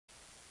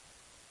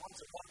want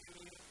to welcome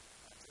you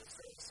to the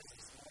services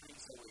this morning,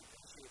 so we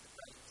appreciate the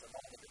presence of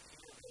all of the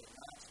people very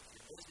much. If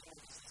you're visiting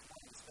with us this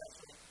morning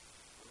especially,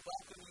 we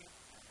welcome you,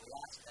 and we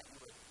ask that you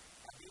would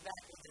be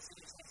back with us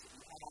any chance that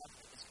you have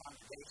at this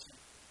congregation.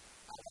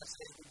 I want to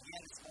say as we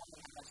begin this morning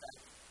how much I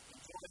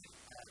enjoyed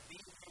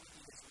being here with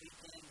you this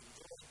weekend,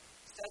 enjoyed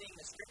studying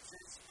the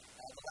scriptures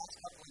the last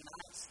couple of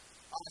nights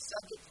on a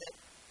subject that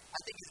I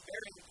think is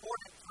very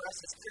important for us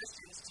as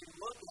Christians to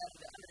look at and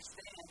to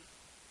understand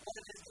what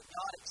it is that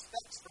God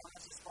expects from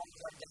us as far as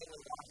our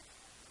daily life.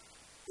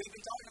 We've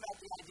been talking about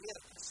the idea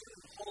of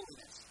pursuing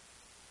holiness.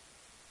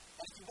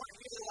 And if you weren't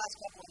here the last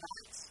couple of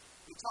nights,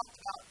 we talked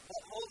about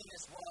what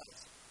holiness was.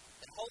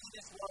 That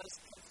holiness was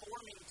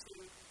conforming to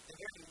the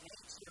very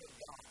nature of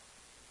God.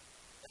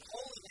 That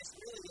holiness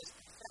really is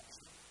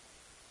perfection.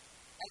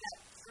 And that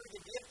through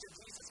the gift of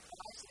Jesus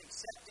Christ and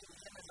accepting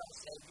Him as our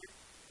Savior,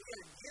 we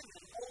are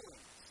given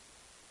holiness.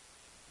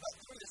 But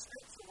through the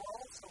Scripture, we're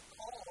also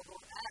called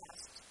or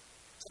asked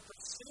to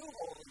pursue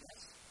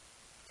holiness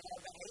in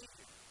our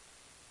behavior,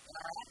 in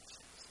our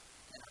actions,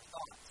 in our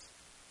thoughts.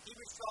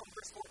 Hebrews 12,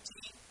 verse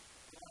 14,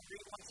 we want to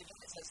read once again,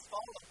 it says,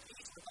 "Follow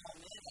peace with all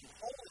men and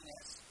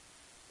holiness,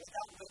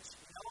 without which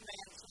no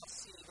man shall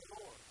see the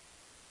Lord."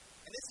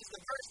 And this is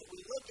the verse that we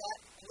look at,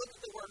 and look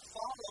at the word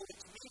follow,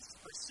 which means to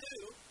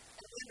pursue,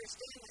 and we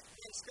understand that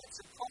when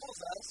Scripture calls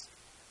us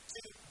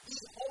to be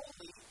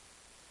holy,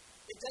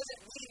 it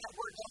doesn't mean that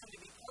we're going to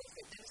be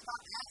perfect. And it's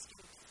not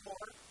asking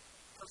for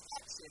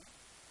perfection,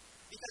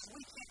 because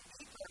we can't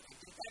be perfect.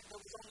 In fact,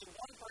 there was only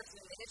one person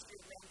in the history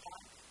of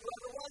mankind who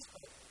ever was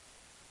perfect.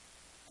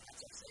 And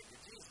that's our Savior,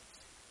 Jesus.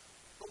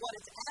 But what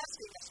it's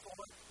asking us for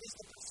is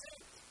to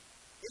pursue,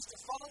 is to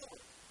follow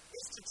it,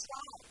 is to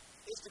try,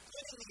 is to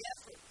put in the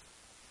effort,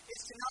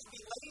 is to not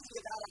be lazy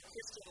about our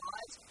Christian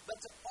lives, but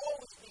to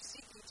always be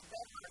seeking to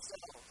better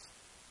ourselves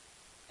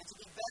and to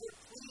be better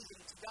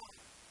pleasing to God.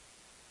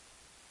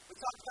 We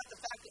talked about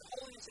the fact that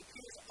holiness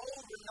appears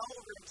over and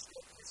over in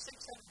Scripture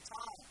 600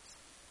 times.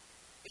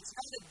 It's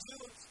not a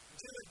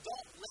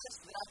do-adult list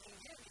that I can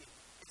give you.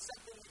 It's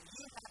something that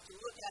you have to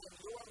look at in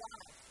your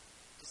life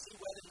to see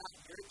whether or not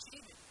you're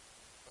achieving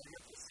or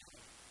you're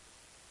pursuing.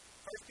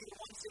 1 Peter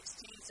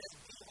 1:16 says,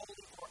 "Be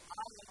holy, for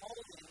I am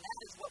holy," and that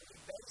is what we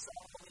base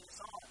our holiness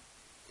on.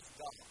 It's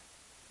God.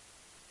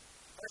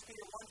 1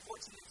 Peter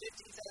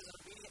 1:14-15 says, "An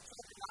obedient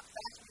children, not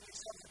fashioning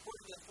yourselves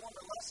according to the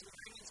former lusts and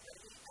greeds, but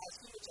as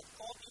He which hath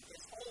called you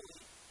is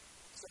holy,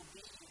 so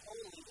be ye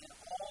holy in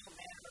all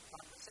manner of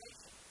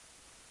conversation."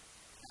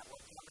 Now,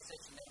 what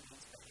conversation there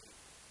means behavior.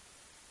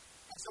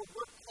 And so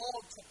we're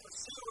called to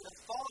pursue or to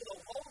follow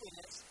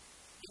holiness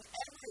in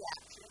every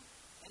action,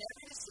 in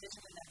every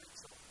decision, and every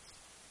choice.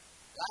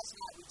 Last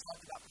night we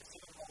talked about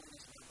pursuing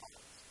holiness in our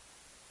bodies.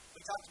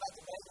 We talked about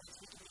the way in which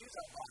we can use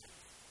our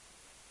bodies.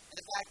 And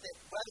the fact that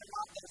whether or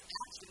not those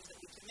actions that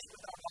we commit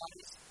with our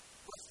bodies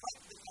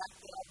reflect the fact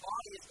that our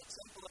body is the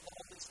temple of the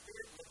Holy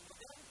Spirit living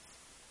within us.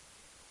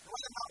 And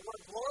whether or not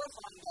we're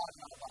glorifying God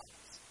in our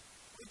bodies.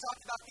 We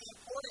talked about the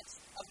importance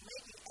of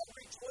making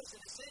every choice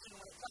and decision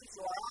when it comes to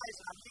our eyes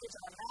and our ears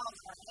and our mouths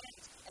and our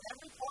hands and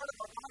every part of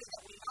our body,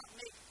 that we not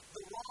make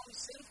the wrong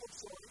sinful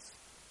choice,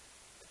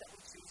 but that we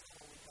choose the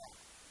holy God.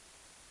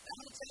 And I'm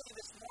going to tell you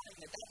this morning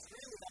that that's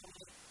really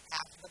only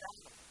half the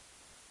battle.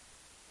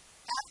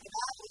 Half the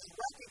battle is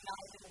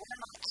recognizing where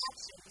my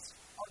actions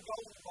are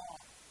going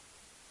wrong,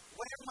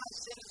 where my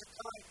sin is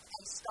occurring,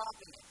 and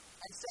stopping it,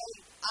 and saying,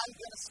 I'm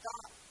going to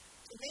stop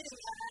committing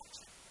that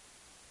action.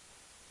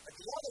 But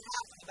the other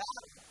half of the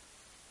battle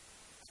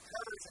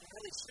occurs, and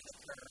really should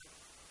occur,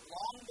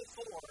 long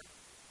before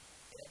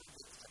it ever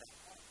gets to that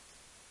point.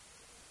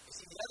 You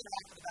see, the other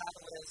half of the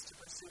battle is to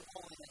pursue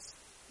holiness,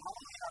 not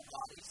only in our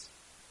bodies,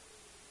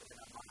 but in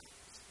our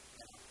minds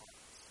and our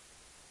hearts.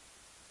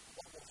 And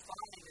what we'll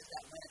find is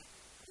that when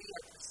we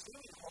are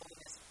pursuing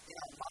holiness in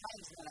our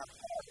minds and in our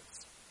hearts,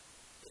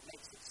 it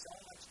makes it so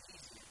much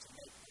easier to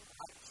make the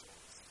right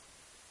choice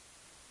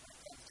when it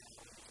comes to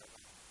holding each other.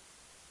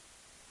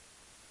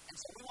 And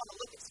so we want to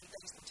look at some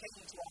things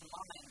pertaining to our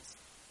minds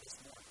this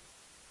morning.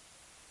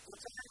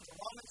 We're turning to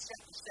Romans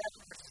chapter 7,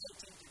 verses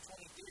 18 through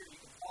 23.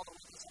 You can follow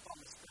with us up on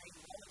the screen.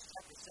 Romans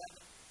chapter 7,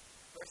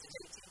 verses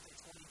 18 through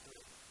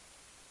 23.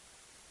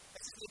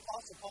 This is the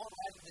Apostle Paul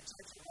writing to the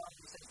church of Rome.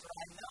 He says, "For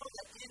I know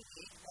that in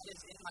me, that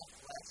is in my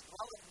flesh,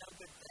 dwelleth no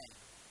good thing.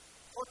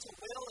 For to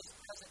will is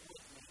present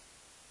with me,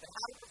 but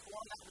how to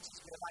perform that which is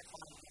good I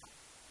find not.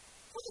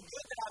 For the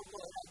good that I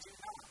would, I do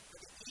not, but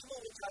the evil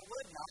which I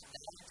would not,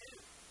 that I do.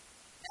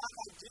 Now if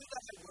I do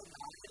that I would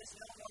not, it is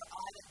no more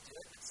I that do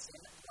it, but sin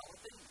that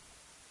dwelleth in me.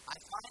 I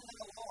find in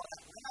the law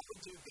that when I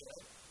would do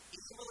good,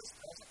 evil is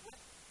present with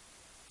me.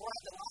 For I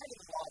delight in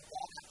the law of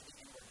God after the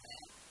inward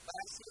man, but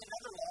I see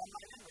another law in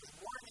my members,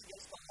 warring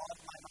against the law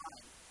of my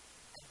mind,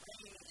 and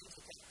bringing me into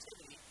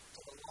captivity to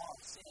the law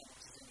of sin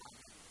which is in my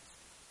members."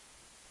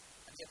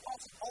 And the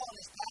Apostle Paul in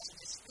this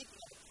passage is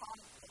speaking of a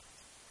conflict,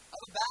 of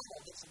a battle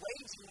that's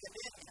waging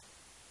within him.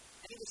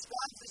 And he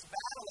describes this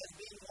battle as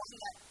being one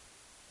that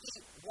he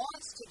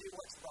wants to do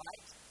what's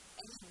right,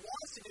 and he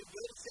wants to do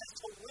good. It says,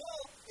 "To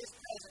will is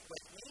present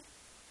with me,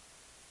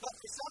 but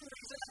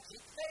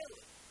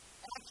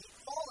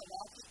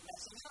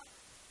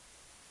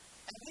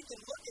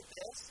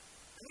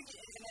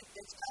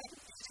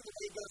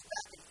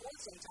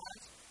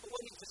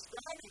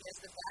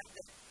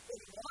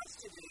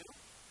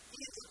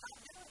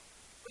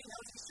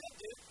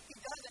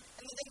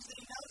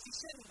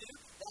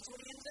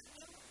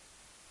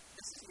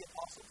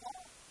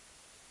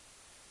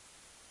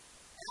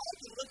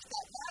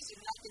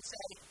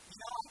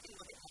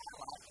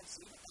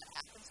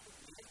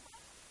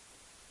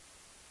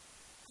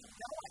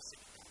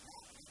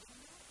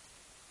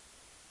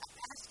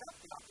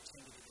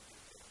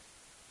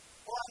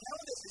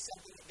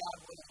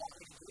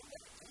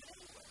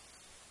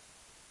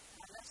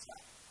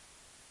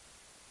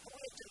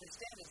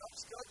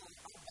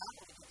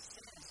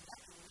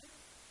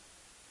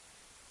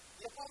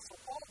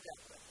Paul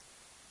dealt with.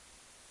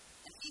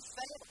 And he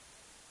failed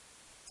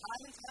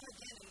time and time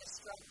again in this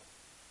struggle.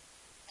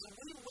 And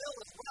we will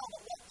as well.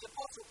 But what the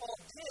Apostle Paul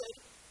did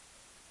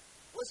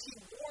was he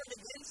warred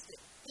against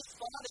it. He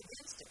fought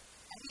against it.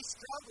 And he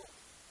struggled.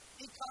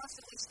 He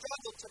constantly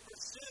struggled to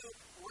pursue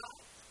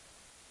right,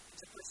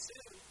 to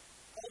pursue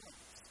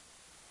holiness.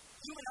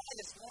 You and I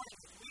this morning,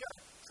 if we are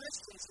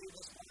Christians here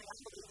this morning, I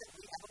believe that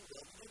we have a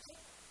will to do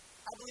good.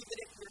 I believe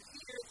that if you're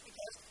here, it's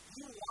because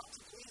you want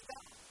to please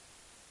God.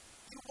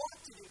 You want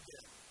to do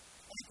good.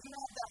 And if you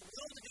have that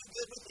will to do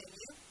good within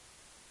you,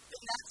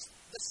 then that's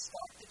the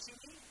start that you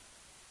need.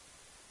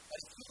 But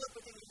if you look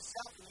within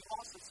yourself and you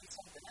also see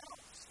something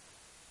else,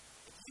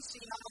 if you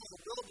see not only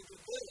the will to do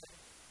good,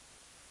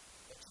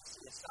 but you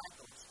see a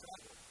cycle of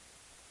struggle,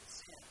 of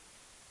sin,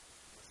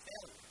 of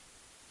failure,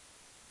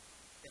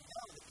 then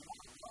know that you're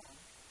not alone,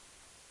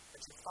 but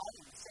you're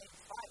fighting the same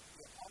fight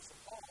the Apostle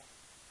Paul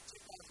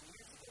 2,000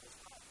 years ago was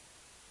fighting.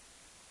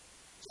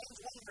 James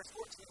 1 verse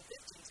 14 and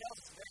 15 tells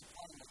us very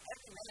plainly,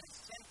 every man is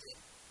tempted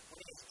when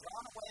he is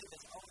drawn away with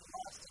his own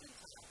lust and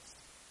enticed.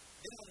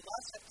 Then when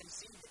lust hath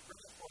conceived, it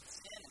bringeth forth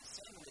sin, and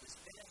sin when it is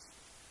finished,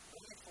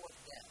 bringeth forth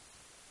death.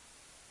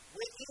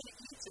 Within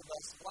each of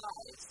us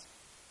lies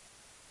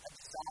a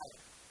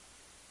desire,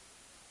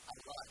 a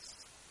lust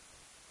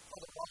for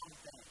the wrong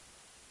thing.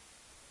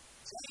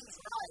 James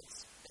writes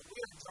that we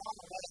are drawn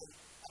away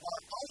of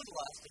our own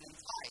lust and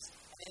enticed.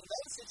 And in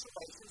those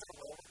situations are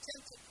where we're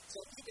tempted. So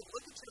if you can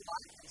look at your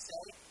life and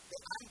say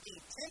that I'm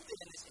being tempted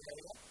in this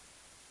area,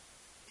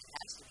 it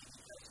has to be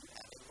because you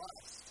have a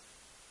lust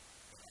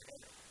in that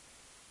area.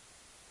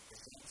 As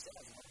James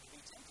says, in order to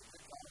be tempted,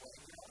 you're drawn away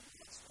of your own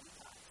lust and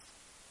enticed.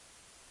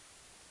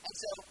 And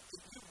so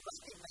if you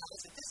recognize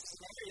that this is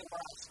an area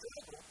where I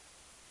struggle,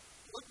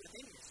 look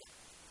within yourself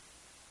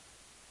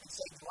and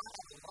say, do I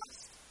have a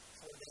lust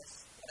for this?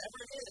 Whatever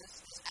it is,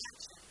 this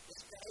action,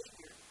 this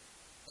behavior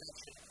that I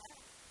shouldn't have.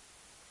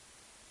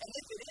 And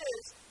if it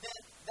is,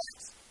 then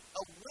that's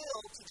a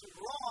will to do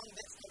wrong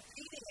that's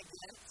competing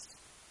against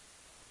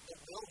the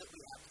will that we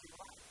have to do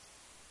right.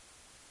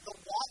 The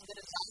want, the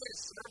desire to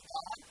serve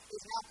God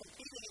is now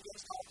competing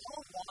against our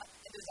own want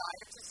and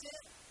desire to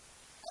sin.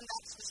 And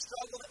that's the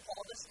struggle that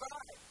Paul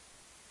described.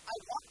 I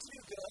want to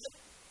do good,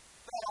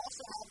 but I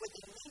also have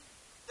within me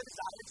the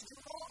desire to do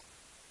wrong.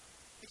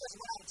 Because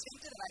when I'm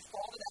tempted and I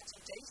fall to that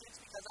temptation,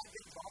 it's because I've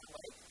been drawn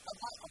away of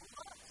my own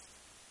life.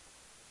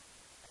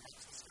 And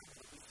that's the struggle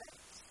that we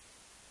face.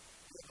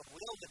 We have a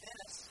will within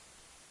us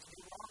to do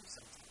wrong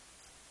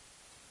sometimes.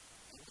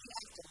 And we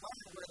have to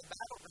learn where the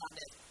battleground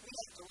is. We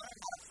have to learn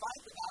how to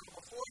fight the battle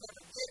before it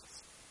ever gets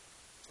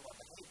to our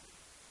behavior,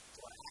 to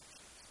our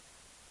actions.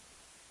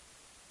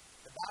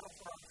 The battle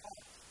for our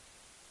heart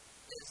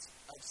is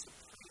of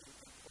supreme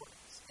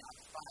importance in our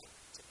fight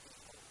to be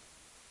holy.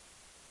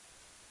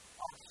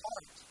 Our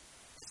heart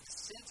is the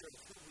center of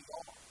who we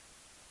are.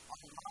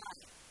 Our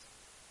mind,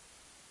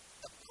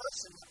 the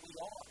person that we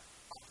are,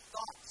 our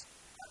thoughts,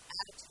 our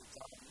attitudes,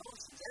 our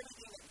emotions,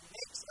 everything that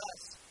makes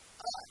us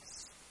us.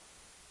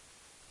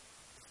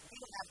 If we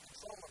don't have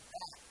control of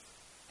that,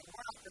 and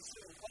we're not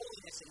pursuing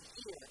holiness in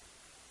here,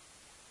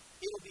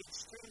 it will be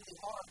extremely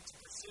hard to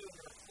pursue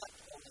and reflect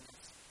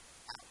holiness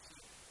out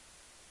here.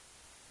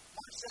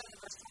 Mark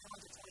 7, verse 21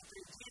 to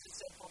 23, Jesus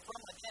said, for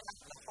from within out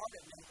of the heart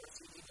of men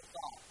proceed evil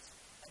thoughts,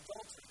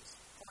 adulteries,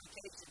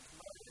 fornications,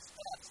 murders,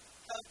 thefts,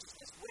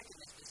 covetousness,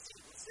 wickedness,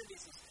 deceit,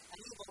 lasciviousness, an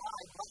evil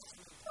eye,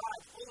 blasphemy,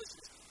 pride,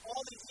 foolishness.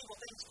 All these evil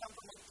things come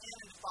from within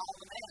and defile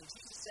the man.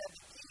 Jesus said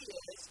the key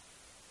is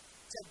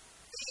to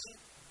being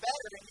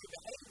better in your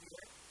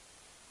behavior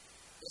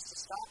is to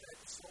stop it at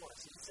the source.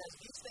 He says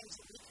these things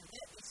that we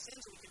commit, these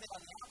sins that we commit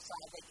on the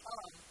outside, they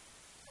come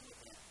from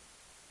within.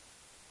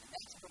 And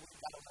that's where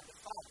we've got to learn to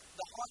fight.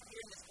 The heart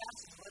here in this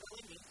passage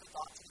literally means the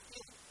thoughts and the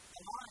feeling,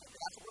 the mind.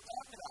 That's what we're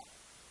talking about.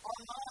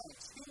 Our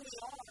minds, who we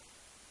are,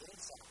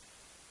 inside.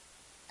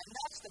 And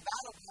that's the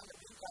battleground that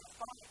we've got to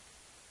fight.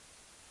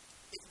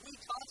 If we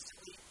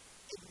constantly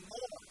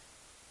ignore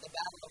the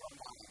battle of our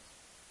mind,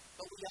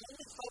 but we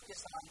only focus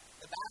on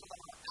the battle of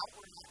our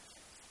outward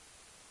actions,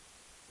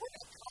 we're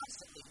going to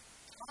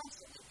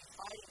constantly be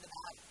fighting the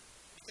battle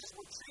because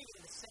we're treating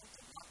the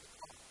symptom, not the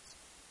cause.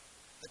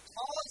 The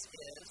cause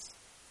is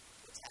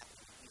what's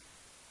happening to you.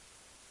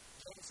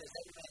 James says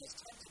every man is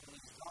tempted when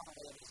he's drawn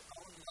away of his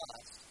own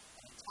lust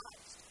and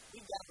enticed.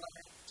 We've got to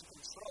learn to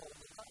control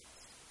the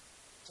lust,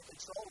 to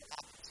control what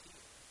happens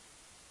here.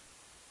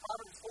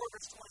 Proverbs 4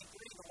 verse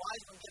 23, the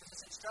wise one gives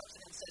us instruction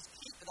and says,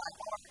 keep thy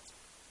heart,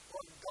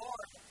 or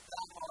guard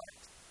thy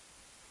heart,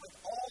 with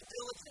all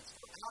diligence,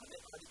 for out of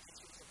it are the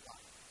issues of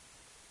life.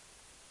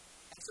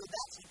 And so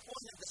that's the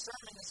point of the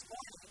sermon this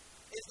morning,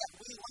 is that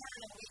we learn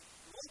and we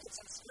look at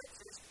some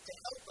scriptures to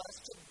help us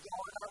to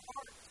guard our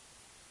heart,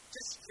 to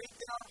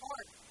strengthen our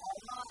heart, our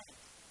mind,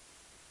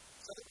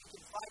 so that we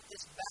can fight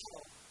this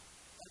battle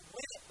and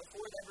win it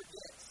before it ever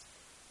gets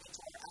into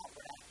our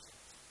outward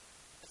actions.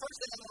 The first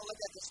thing I'm going to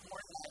look at this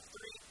morning, I have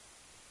three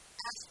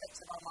aspects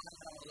of our mind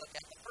that I'm going to look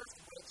at. The first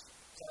of which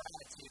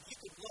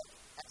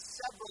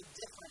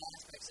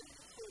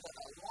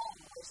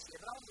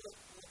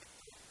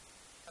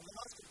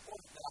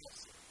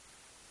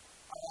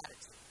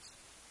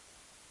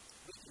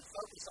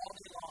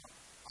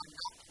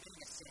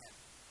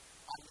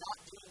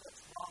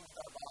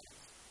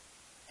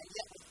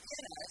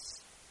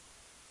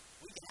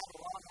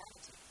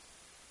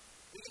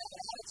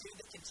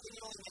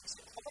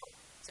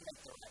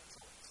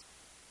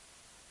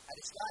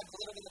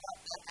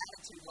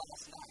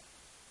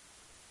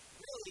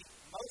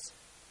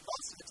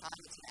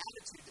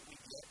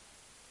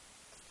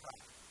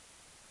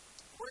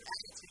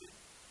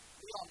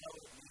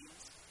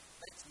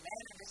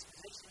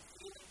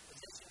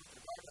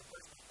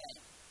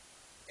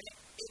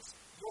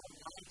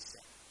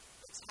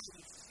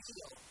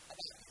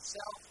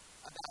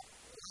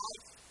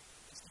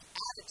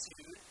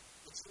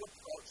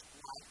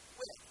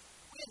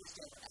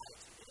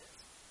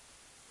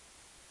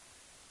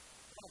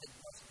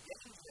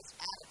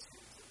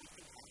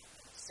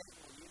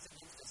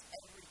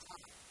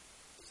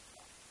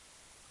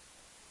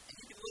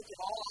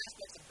all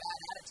aspects of bad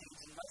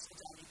attitudes, and most of the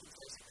time you can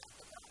trace it back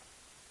to God.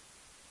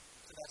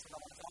 So that's what I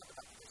want to talk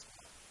about this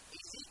morning.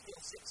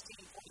 Ezekiel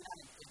 16:49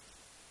 and 50.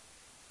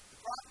 The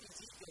prophet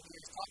Ezekiel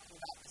here is talking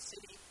about the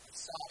city of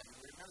Sodom.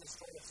 You remember the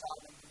story of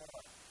Sodom and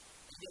Gomorrah.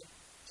 He did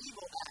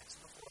evil acts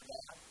before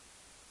God,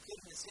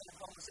 given the sin of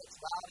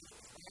homosexuality that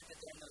was rampant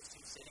there in those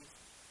two cities.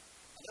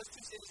 And those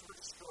two cities were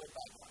destroyed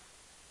by God.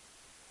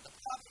 The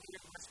prophet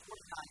here in verse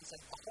 49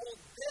 says, behold,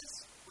 this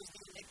was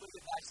the iniquity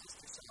of thy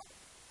sister Sodom.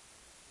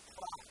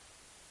 Pride,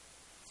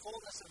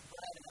 fullness of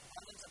bread, and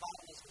abundance of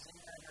idleness was in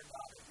her and her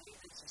daughter. We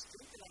did to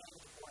strengthen the hand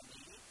of the poor and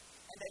needy,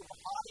 and they were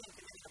haughty and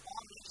committed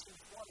abomination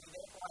before me.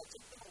 Therefore I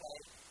took them away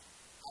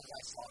as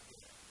I saw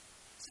good.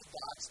 This is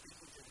God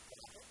speaking to the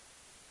prophet.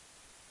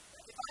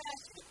 If I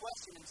asked you the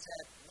question and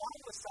said, why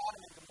was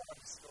Sodom and Gomorrah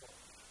destroyed?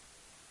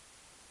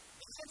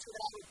 The answer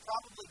that I would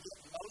probably get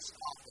most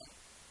often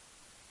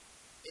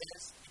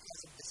is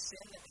because of the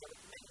sin that they were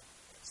committing.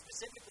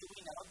 Specifically, we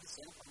know of the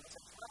sin of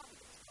homosexuality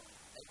that was going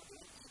on. They were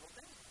doing evil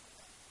things.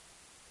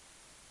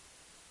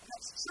 And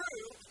that's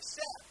true,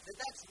 except that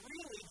that's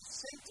really the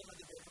symptom of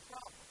the bigger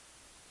problem.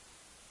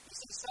 You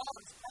see,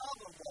 Sodom's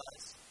problem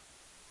was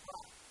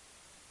pride.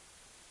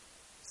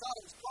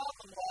 Sodom's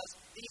problem was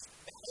these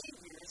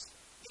behaviors,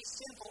 these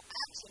sinful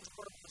actions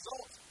were a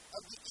result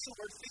of the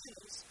inward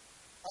feelings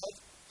of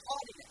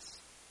haughtiness,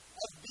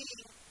 of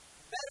being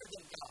better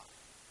than God,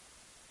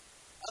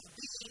 of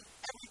being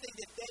everything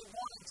that they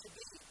wanted to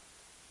be.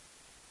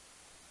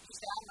 You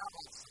say, I'm not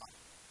like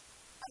Sodom.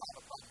 I don't have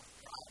a problem with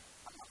pride.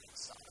 I'm not like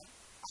Sodom.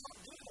 I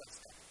don't do those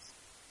things.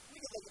 We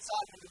can look at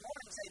Sodom in the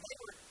morning and say they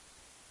were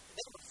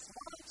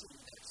flaunting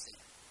their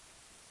sin.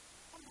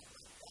 I'm not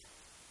like that.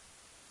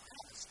 I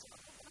have a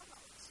struggle, but I'm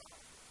not like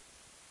Sodom.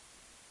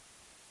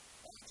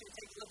 I want you to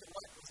take a look at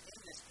what was in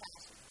this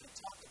passage. We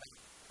talk about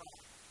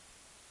pride.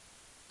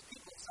 The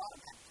people of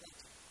Sodom had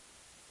plenty.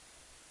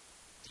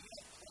 Do you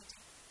have plenty?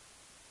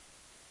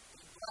 Are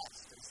you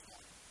blessed this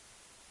morning?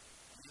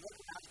 When you look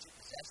around at your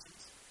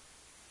possessions,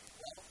 your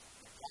wealth,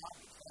 your job,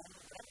 your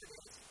family, whatever it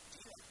is, do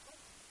you have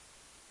plenty?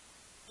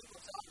 People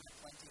of Sodom had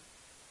plenty.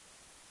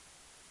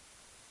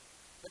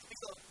 But the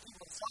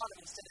people of Sodom,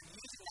 instead of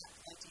using that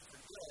plenty for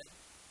good,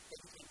 they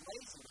became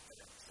lazy with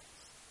their own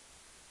things.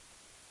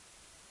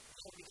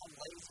 They become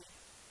lazy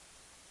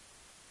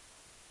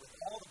with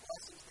all the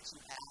blessings that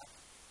you have,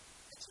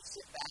 that you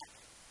sit back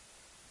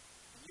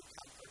and you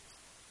comfort.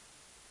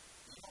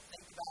 You don't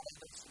think about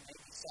others who may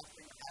be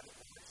suffering or have it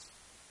worse.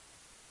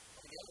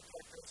 But the other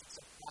characteristics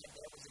of pride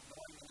there was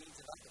ignoring the needs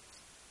of others.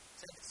 It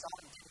said that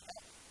Sodom didn't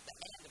have the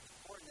hand of the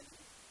poor and the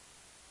needy.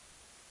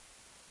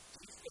 Do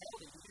you fail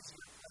to use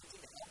your ability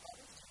to help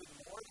others? Do you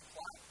ignore the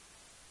plight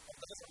of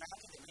those around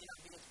you that may not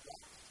be as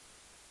blessed?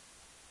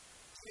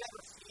 Do you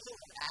ever feel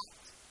or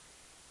act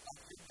like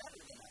you're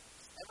better than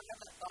others? Ever have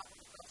that thought when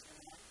you cross your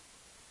mind?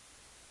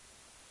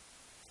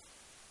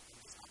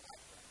 It's not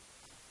like that.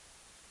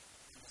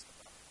 You missed the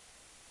problem.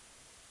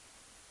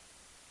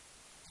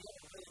 Do you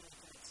ever willingly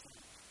commit sin?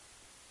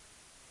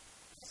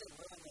 When I say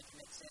willingly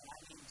commit sin, I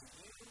mean do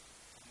you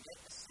commit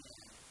a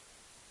sin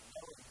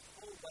knowing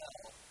full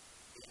well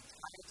the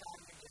entire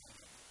time you're doing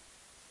it,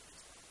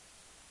 it's wrong?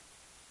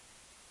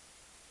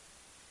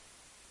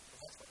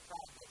 Because that's what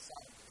pride led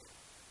Sodom to do.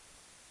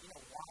 You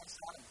know why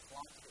Sodom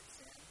flaunted its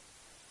sin?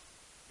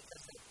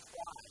 Because their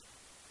pride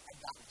had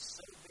gotten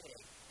so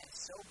big and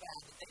so bad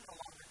that they no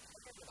longer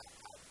cared about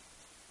God.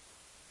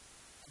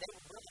 And they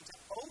were willing to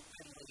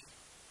openly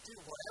do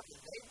whatever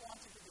they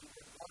wanted to do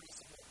regardless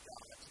of what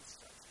God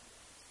instructed them.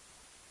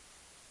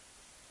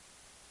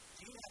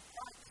 Do you have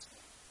pride this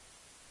morning?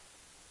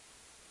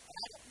 And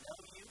I don't know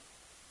you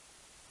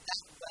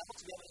that well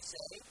to be able to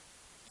say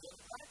you have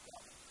a pride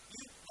problem.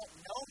 You don't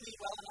know me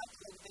well enough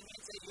to look at me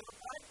and say you have a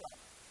pride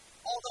problem.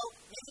 Although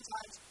many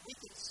times we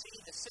can see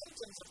the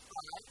symptoms of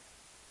pride,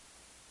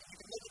 and you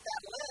can look at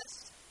that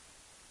list,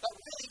 but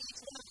really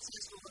each one of us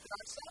needs to look at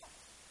ourselves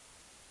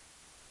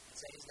and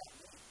say, is that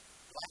me?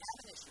 Do I have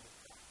an issue with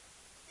pride?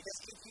 Because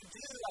if you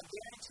do, I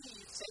guarantee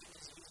you Satan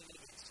is using it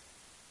against you.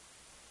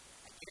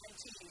 I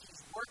guarantee you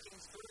he's working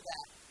through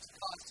that to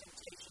cause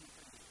temptation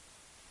for you.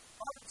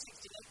 Proverbs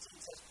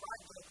 16:18 says,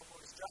 pride goeth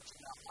before destruction,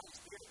 and a haughty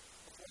spirit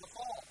before the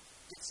fall.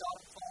 Did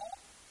Sodom fall?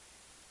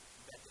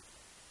 You bet they did.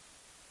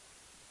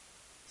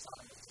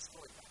 Sodom was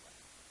destroyed by that.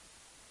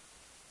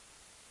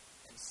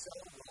 And so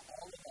will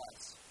all of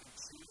us who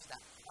choose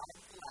that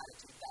prideful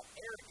attitude, that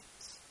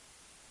arrogance,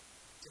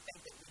 to think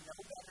that we know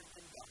better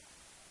than God,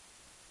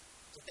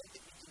 to think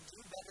that we can do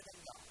better than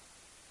God,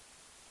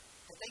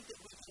 to think that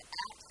we can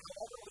act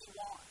however we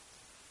want.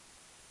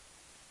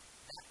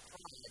 That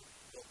pride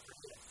will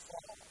create a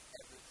fall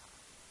every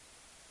time.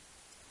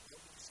 It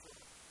will be destroyed.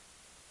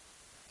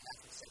 And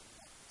that's what Satan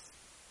wants.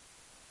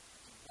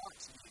 He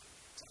wants you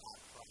to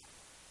have pride.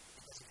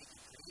 Because if he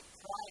can create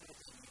pride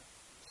within you,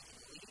 he can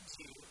lead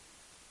you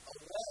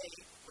away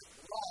with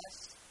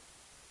lust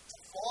to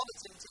fall to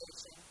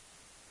temptation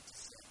and to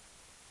sin.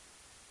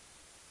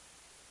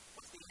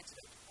 What's the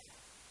antidote to pride?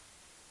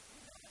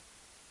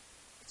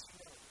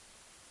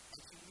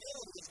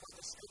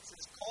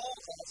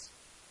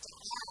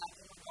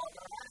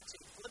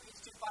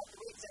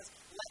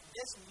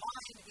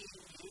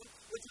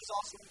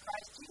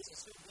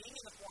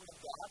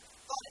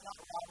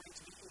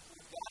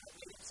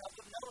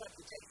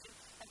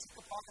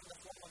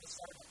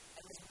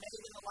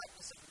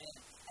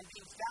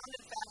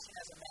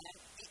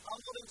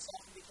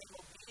 himself and became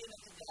obedient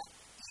unto death,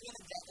 even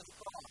the death of the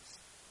cross.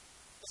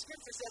 The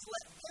scripture says,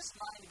 let this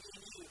mind be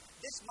in you.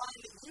 This mind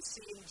that you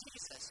see in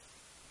Jesus,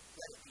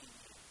 let it be in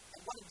you. And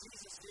what did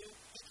Jesus do?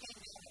 He came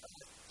down to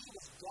earth. He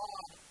was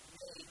God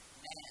made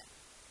man.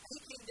 He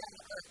came down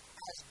to earth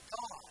as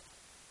God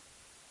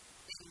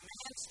in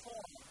man's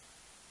form.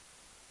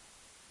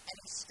 And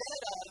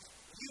instead of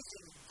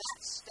using that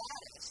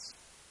status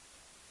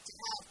to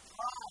have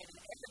pride and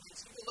arrogance,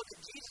 you can look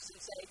at Jesus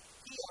and say,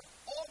 he of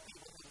all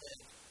people who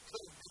lived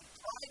could have been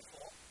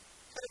prideful,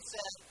 could have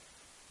said,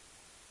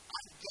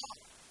 I'm God.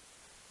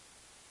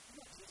 You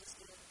know what Jesus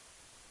did?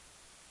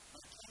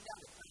 When he came down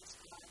to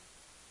Palestine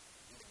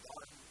in the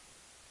garden,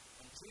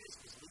 when Judas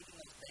was leading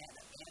a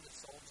band of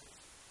soldiers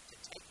to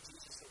take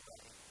Jesus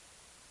away,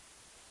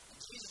 and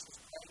Jesus was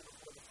praying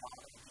before the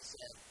Father, and he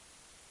said,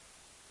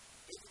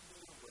 if it be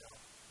your will,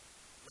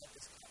 let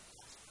this cup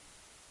pass from me.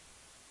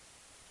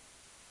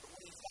 But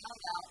when he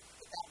found out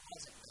that that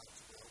wasn't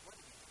God's will, what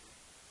did he do?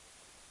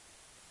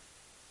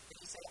 Did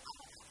he say, I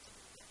don't have to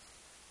do this?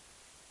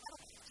 I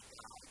don't have to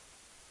die.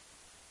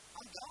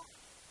 I'm God.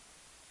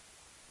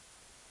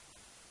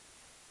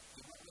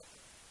 He went with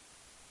it.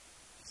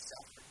 He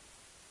suffered.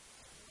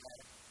 He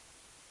bled.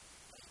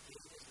 And he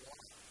gave his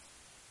life.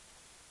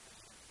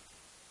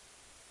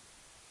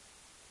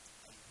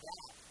 And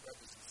that,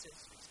 brothers and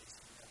sisters, is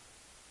humility.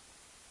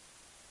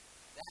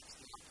 That's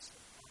the honest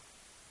of God.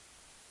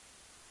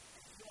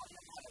 And if you want to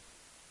know how to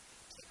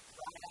take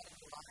pride out of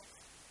your life,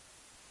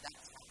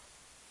 that's how.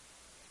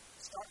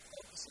 Start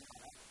focusing on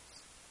others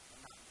and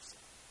not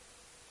yourself.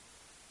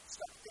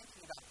 Start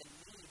thinking about the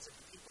needs of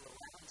the people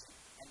around you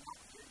and not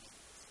your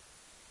needs.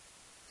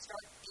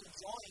 Start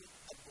enjoying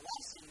the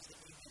blessings that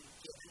you've been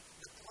given,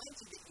 the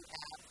plenty that you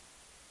have,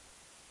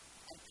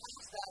 and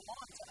pass that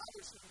on to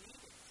others who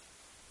need it.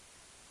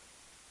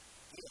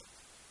 Give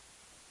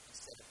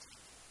instead of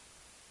taking.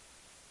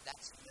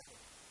 That's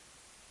humility.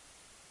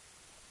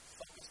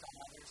 Focused on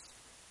others,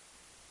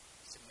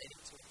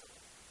 submitting to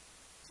authority.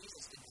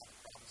 Jesus didn't have a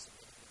problem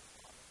submitting to the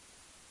Father.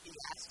 He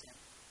asked him,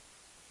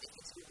 if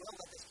it's your will,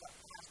 let this cup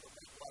pass, but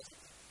when it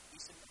wasn't, he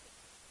submitted.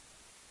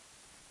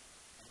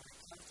 And when it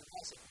comes to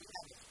us, if we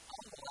have a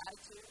humble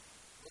attitude,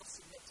 we'll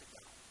submit to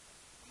God.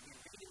 When we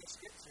read in the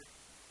scripture,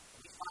 and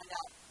we find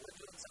out we're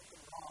doing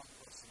something wrong,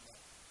 we'll submit.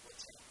 We'll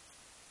change.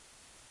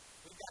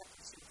 We've got to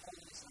pursue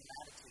holiness in our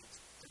attitudes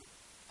to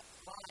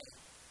apply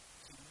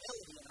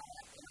humility in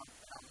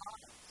our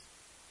minds.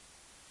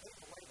 Take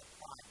away the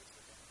pride that's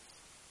within us.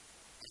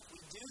 If we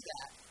do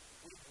that,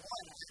 we've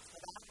won half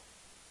the battle.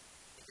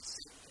 Because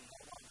Satan can no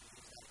longer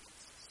use that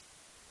against us.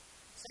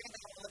 The second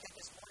thing I want to look at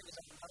this morning is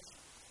our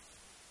emotions.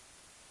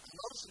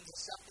 Emotions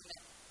is something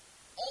that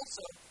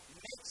also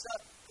makes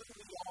up who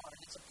we are,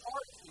 and it's a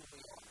part of who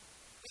we are.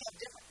 We have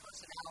different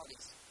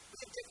personalities. We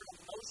have different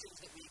emotions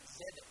that we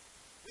exhibit.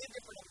 We have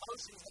different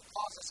emotions that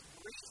cause us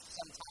grief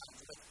sometimes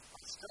with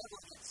our struggle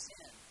against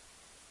sin.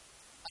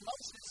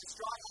 Emotion is a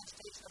strong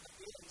agitation of the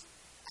feelings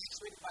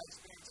actuated by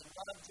experiencing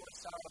love, joy,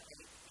 sorrow,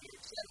 pain, fear,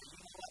 etc. You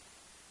know what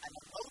an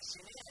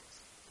emotion is?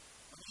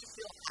 When you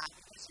feel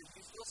happiness, or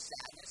you feel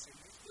sadness, or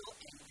you feel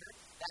anger,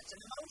 that's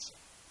an emotion.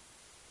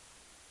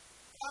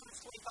 Proverbs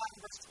 25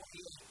 and verse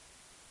 28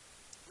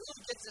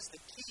 really gives us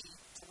the key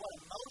to what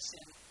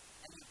emotion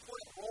and the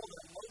important role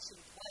that emotion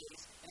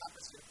plays in our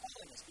pursuit of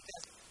holiness.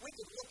 Because we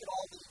could look at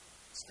all the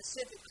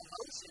specific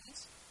emotions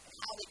and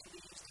how they can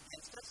be used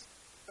against us,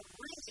 but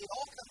really it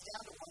all comes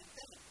down to one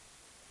thing.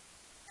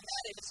 And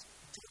that is,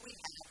 do we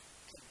have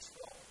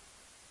control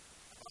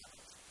of our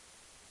emotions?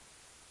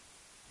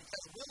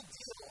 Because we'll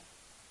deal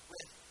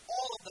with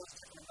all of those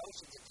different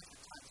emotions at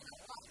different times in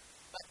our life.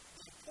 But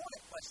the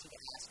important question to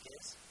ask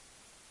is,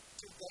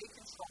 do they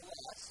control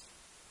us,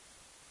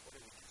 or do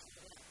we control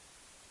them?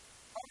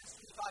 Proverbs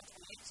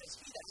 25:28 says,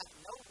 he that hath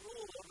no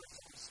rule over his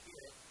own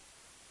spirit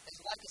is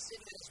like a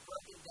city that is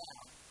broken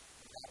down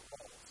without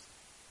walls.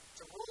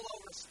 To rule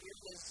over a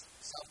spirit is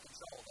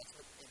self-control. That's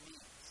what it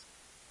means.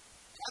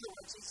 In other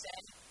words, he's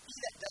saying, he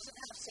that doesn't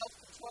have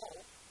self-control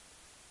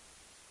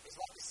is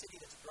like a city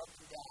that's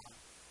broken down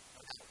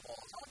without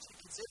walls. I want you to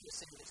consider a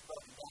city that's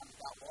broken down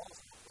without walls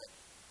real quick.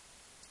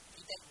 If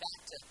you think back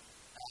to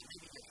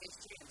maybe your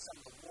history and some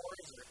of the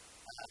wars or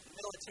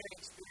military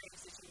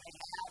experience that you may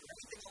have, or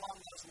anything along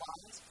those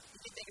lines, you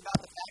can think about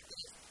the fact that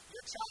if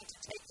you're trying to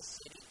take a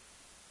city,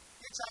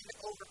 you're trying to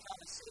overcome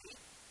a city,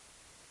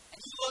 and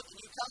you look and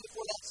you come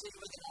before that city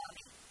with an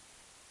army.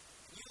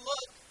 And you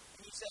look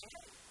and you say,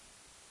 hey,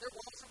 their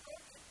walls are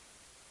broken.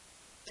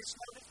 There's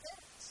no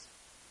defense.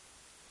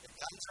 The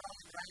guns are on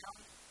the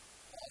ground,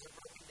 walls are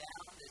broken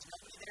down, there's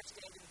nobody there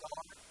standing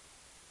guard.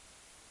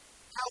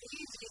 How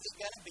easy is it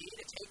going to be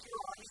to take your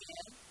army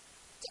in,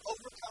 to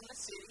overcome the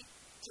city,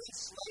 to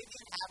enslave the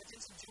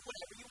inhabitants and do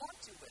whatever you want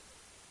to with it?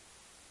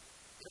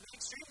 It'll be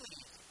extremely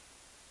easy.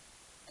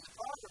 And the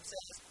Proverb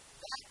says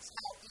that's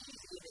how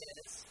easy it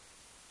is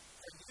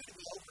for you to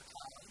be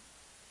overcome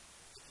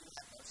if you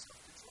have no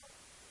self-control.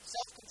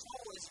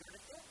 Self-control is your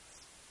defense.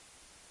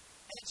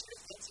 And it's your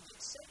defense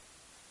against sin.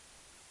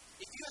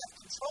 If you have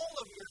control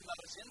over your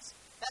emotions,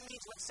 That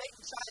means when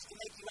Satan tries to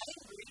make you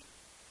angry,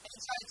 and he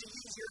tries to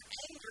use your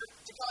anger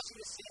to cause you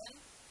to sin,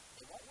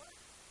 it won't work.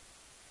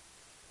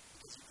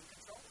 Because you can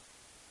control it.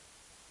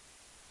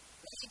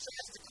 When he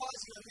tries to cause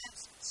you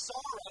immense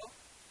sorrow,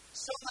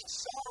 so much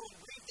sorrow and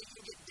grief that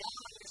you get down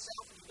on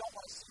yourself and you don't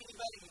want to see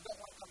anybody, and you don't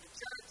want to come to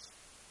church,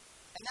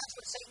 and that's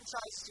what Satan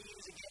tries to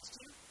use against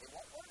you, it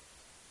won't work.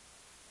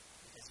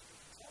 Because you can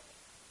control it.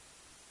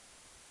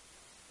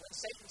 When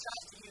Satan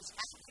tries to use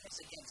happiness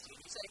against you,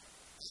 you say,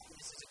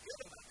 happiness is a good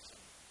emotion.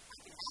 How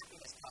can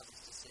happiness cause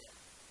us to sin?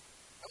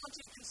 I want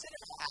you to consider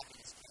how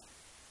happiness can.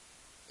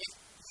 If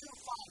you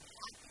find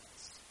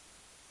happiness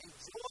and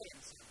joy in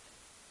something,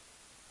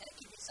 and it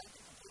can be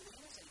something completely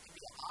innocent, it can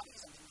be a hobby,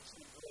 something that you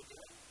enjoy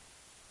doing.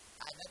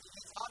 I have nothing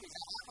against hobbies.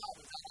 I have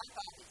hobbies. I like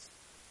hobbies.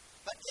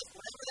 But if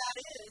whatever that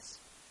is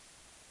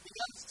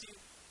begins to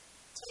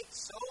take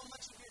so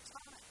much of your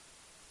time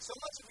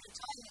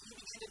that you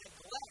begin to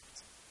neglect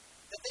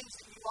the things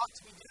that you ought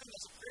to be doing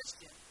as a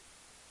Christian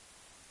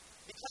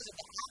because of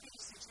the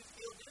happiness that you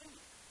feel doing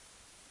it.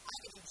 I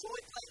can enjoy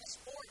playing a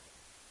sport,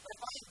 but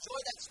if I enjoy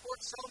that sport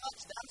so much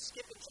that I'm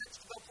skipping church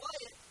to go play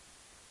it,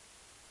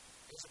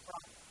 there's a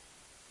problem.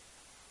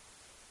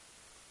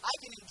 I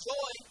can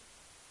enjoy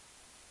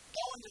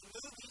going to the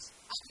movies.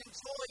 I can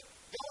enjoy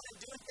going and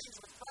doing things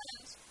with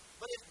friends,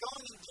 but if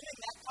going and doing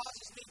that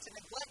causes me to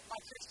neglect my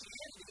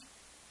Christianity,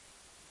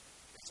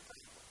 there's a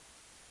problem.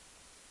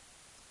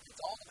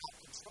 It's all about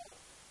control.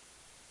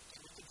 Can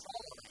we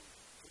control our anger?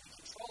 Can we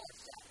control our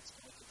sadness?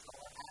 Can we control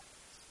our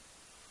happiness?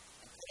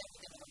 And put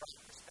everything in the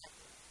right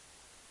perspective.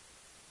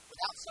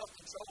 Without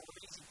self-control,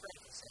 we're easy prey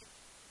for Satan.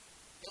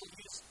 He'll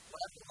use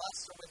whatever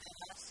lusts are within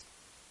us,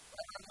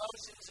 whatever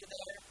emotions are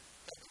there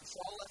that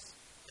control us,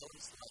 he'll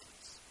enslave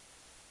us.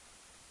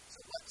 So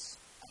what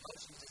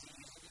emotions does he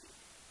use in you?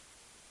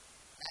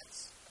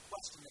 That's a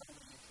question that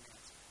only you can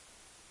answer.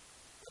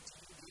 What do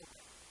you deal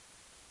with?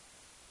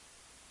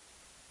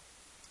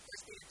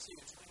 1 Peter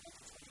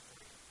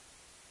 2:21-23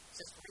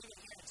 says, "For even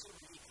hereunto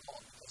we be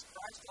called, because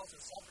Christ also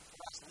suffered for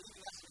us,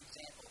 leaving us an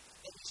example,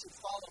 that we should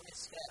follow his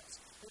steps,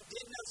 who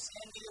did no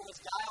sin, neither was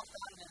guile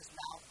found in his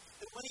mouth,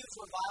 but when he was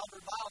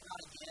reviled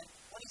not again.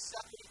 When he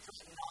suffered, he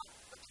threatened not,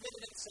 but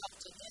committed himself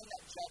to him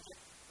that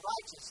judgeth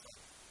righteously."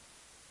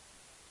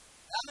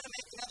 And I'm going to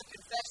make another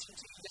confession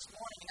to you this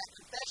morning, and that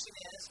confession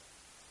is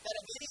that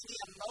of any of the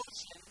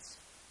emotions,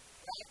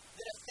 right,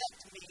 that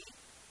affect me,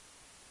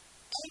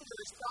 anger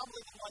is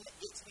probably the one that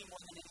gets me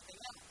more than anything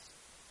else.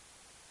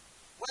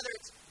 Whether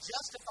it's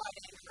justified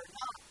anger or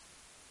not,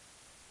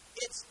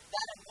 it's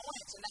that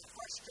annoyance and that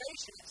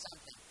frustration at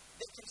something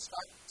that can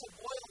start to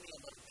boil me a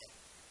little bit.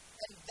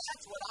 And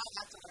that's what I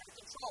have to learn to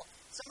control.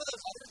 Some of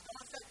those others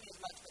don't affect me as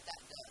much, but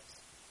that does.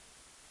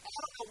 And I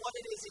don't know what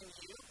it is in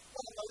you,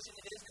 what emotion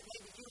it is that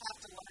maybe you have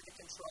to learn to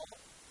control.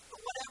 But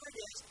whatever it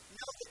is,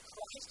 know that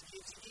Christ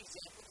gives you the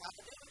example of how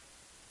to do it.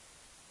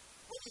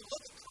 When you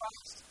look at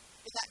Christ,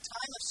 in that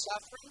time of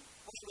suffering,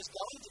 when he was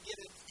going to give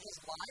his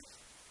life,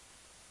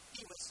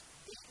 he was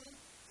beaten,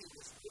 he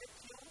was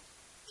ridiculed,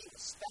 he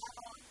was spat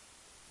on,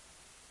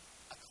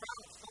 a crown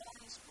of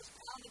thorns was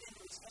pounded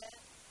into his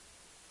head,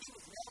 he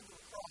was nailed to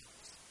a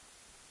cross.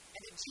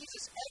 And did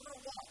Jesus ever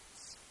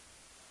once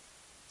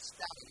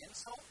spout an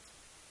insult?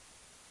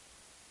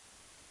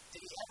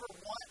 Did he ever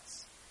once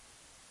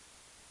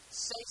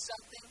say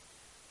something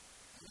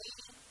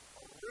mean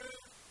or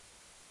rude?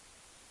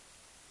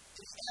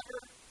 Did he ever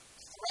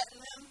threaten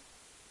them?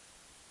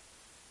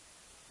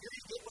 You're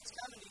going to get what's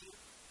coming to you.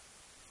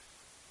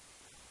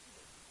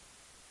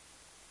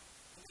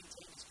 He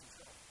maintained his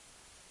control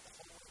the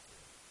whole way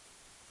through.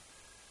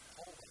 The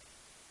whole way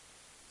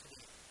to the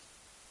end.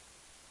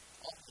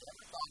 All he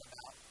ever thought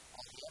about,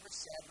 all he ever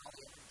said, and all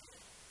he ever did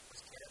was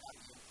care about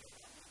you and care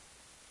about me.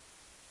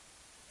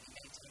 And he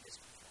maintained his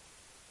control.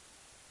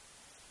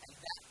 And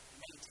that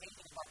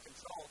maintaining of our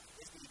control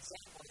is the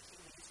example that he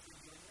leaves for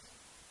you and me.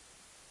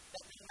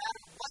 That no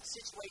matter what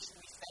situation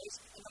we face,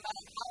 and no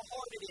matter how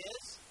hard it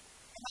is,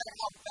 no matter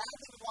how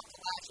badly we want to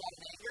lash out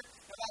in anger,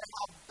 no matter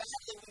how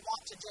badly we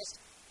want to just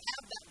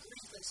have that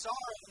grief and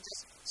sorrow and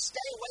just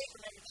stay away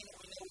from everything that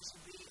we know we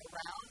should be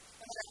around,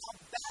 no matter how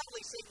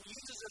badly Satan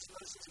uses those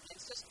emotions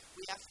against us,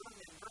 we have to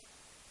remember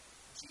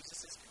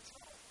Jesus'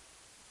 control.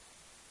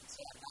 And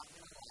say, I'm not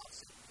going to allow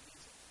Satan to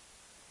use it.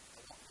 I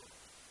won't do it.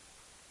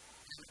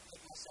 I'm going to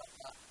pick myself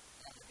up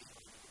and I'm going to be who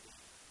I need to be.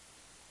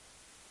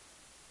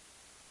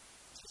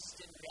 Jesus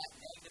didn't react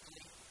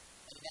negatively,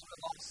 and he never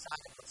lost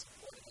sight of what's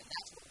important. And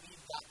that's what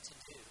we've got to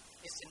do,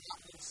 is to not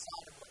lose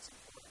sight of what's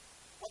important.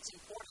 What's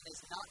important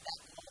is not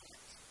that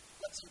moment.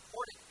 What's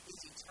important is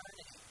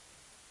eternity.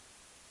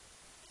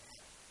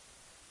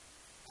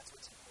 That's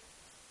what's important.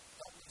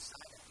 Don't lose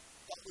sight of it.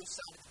 Don't lose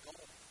sight of the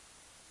goal.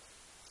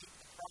 Keep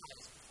the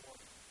prize before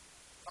you.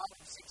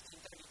 Proverbs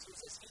 16:32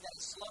 says, "He that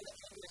is slow to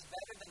anger is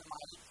better than the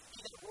mighty. He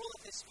that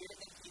ruleth his spirit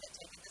than he that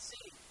taketh the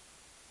city."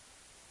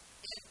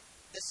 In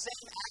the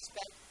same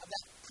aspect of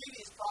that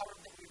previous proverb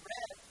that we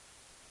read,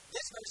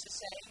 this verse is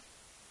saying,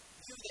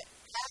 you that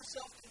have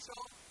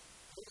self-control,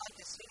 you're like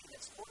a city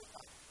that's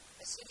fortified,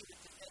 a city with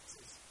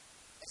defenses.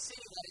 a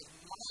city that is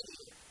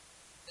mightier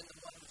than the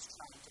one who's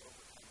trying to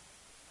overcome it.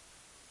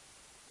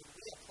 When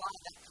we apply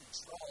that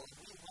control, and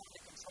we want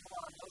to control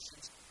our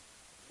emotions,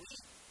 we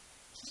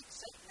keep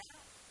Satan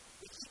out.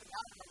 We keep him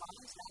out of our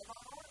minds, out of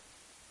our heart.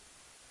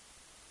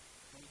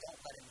 And we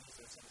don't let him use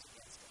those things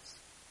against us.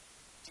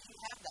 Do you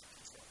have that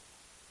control?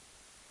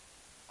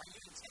 Are you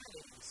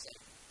intimidated with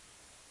Satan?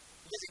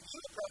 Because if you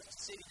approached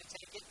the city to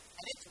take it,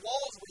 and its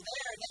walls were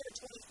there, and they were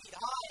 20 feet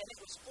high, and it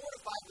was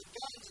fortified with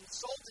guns and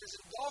soldiers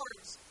and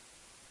guards,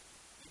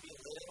 you'd be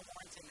a little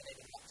more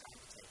intimidated about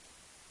trying to take it.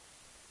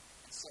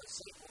 And so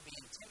Satan will be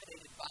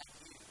intimidated by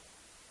you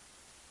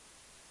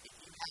if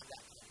you have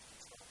that kind of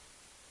control.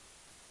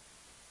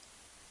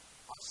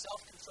 Our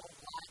self-controlled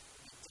life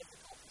will be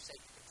difficult for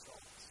Satan to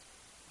control us. It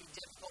will be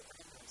difficult for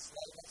him to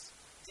enslave us,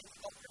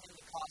 difficult for him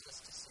to cause us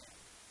to sin.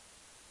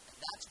 And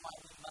that's why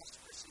we must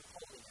pursue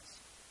holiness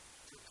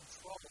through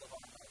control of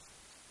our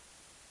emotions.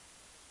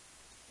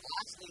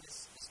 Lastly,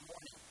 this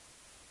morning,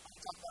 I want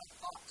to talk about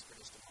thoughts for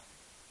just a moment.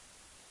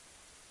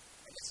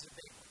 And this is a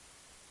big one.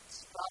 This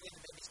is probably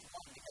the biggest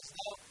one, because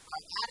though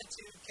our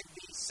attitude can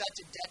be such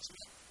a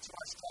detriment to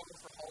our struggle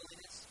for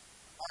holiness,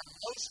 our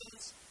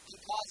emotions can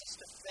cause us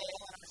to fail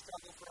in our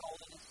struggle for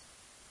holiness.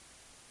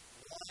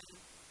 One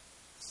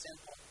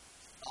simple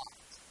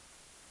thought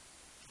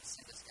can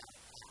send us down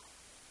a path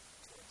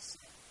towards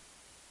sin.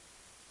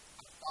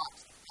 Our thoughts,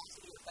 the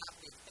capacity of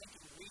faculty of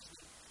thinking,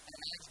 reasoning, and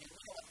imagining.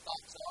 We know what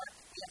thoughts are.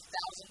 We have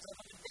thousands of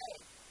them a day.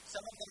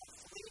 Some of them are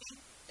fleeting.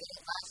 They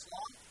don't last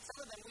long. Some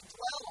of them we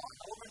dwell on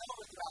over and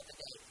over throughout the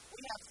day.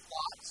 We have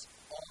thoughts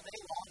all day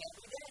long,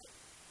 every day.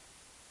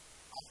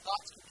 Our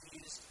thoughts can be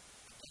used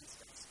against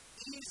us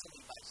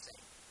easily by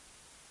Satan.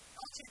 I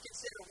want you to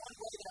consider one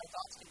way that our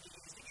thoughts can be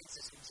used against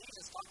us. And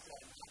Jesus talked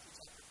about it in Matthew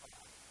chapter 5.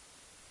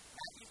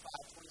 Matthew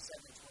 5,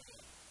 27 and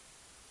 28.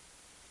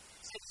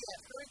 He said, "You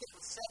have heard that it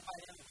was said by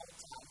them of old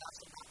time, thou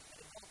shalt not commit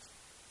adultery.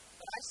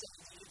 But I say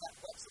unto you that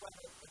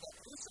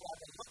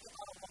whosoever looketh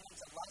on a woman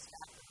to lust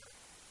after her,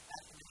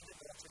 hath committed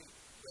adultery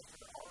with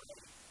her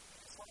already in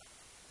his heart."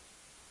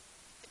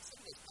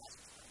 Consider this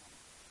passage for a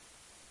moment.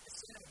 The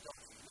sin of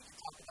adultery. We can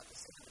talk about the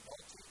sin of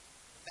adultery,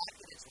 the fact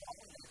that it's wrong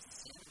and it's a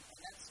sin, and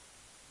that's,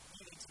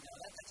 you need to know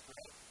that, that's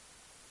great.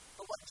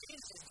 But what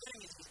Jesus is doing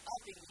is he's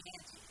upping the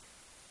ante.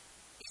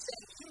 He's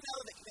saying, you know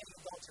that committing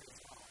adultery is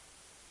wrong.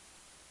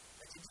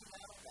 But did you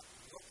know that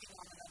looking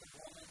on another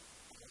woman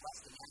and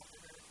lusting after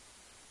her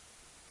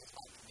is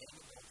like committing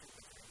adultery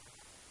with her?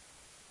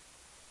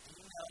 Do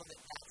you know that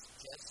that's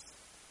just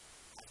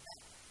as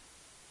bad?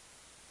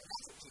 And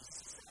that's what Jesus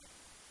is saying.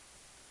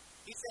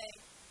 He's saying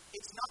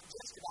it's not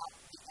just about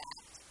the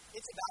act,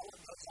 it's about what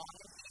goes on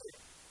in here.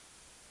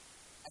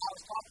 And I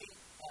was talking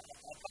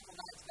a couple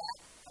nights back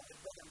with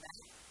Brother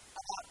Matt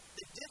about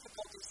the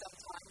difficulty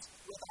sometimes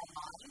with our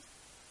mind,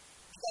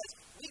 because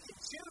we can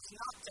choose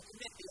not to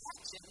commit the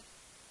action,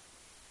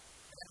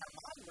 but in our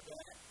mind we're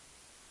doing it.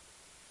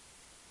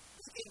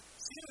 We can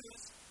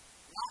choose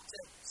not to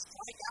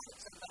strike out at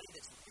somebody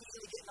that's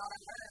really getting on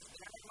our nerves, but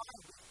in our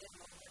mind we're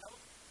getting over and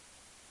over.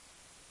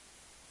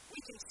 We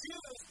can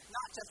choose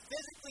not to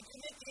physically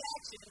commit the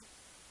action,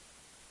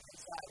 and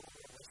inside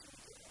we're wishing we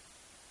did it.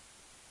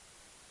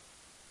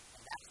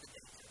 And that's the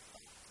danger of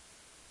thought.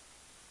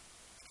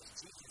 Because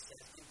Jesus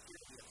says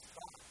impurity of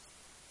thought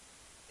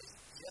is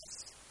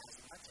just as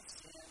much a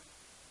sin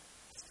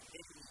as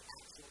committing the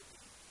actual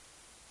deed.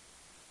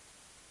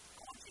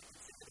 I want you to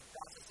consider the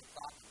process of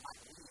thought that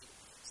might lead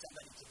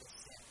somebody to this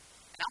sin.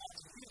 And I want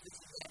you to use this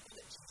example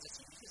that Jesus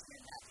uses in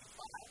Matthew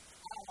 5.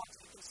 I want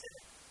you to consider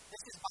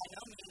this is by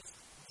no means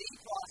the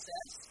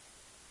process,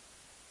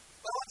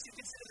 but I want you to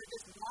consider that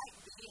this might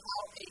be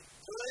how a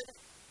good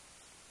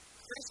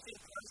Christian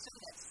person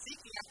that's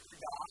seeking after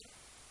God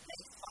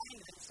may find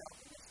himself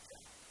in this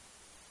trap.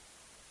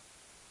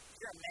 If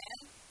you're a man,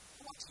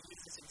 I want you to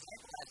use this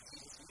example as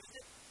Jesus used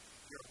it.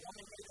 If you're a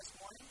woman here this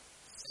morning,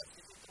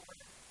 substitute the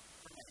word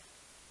for man.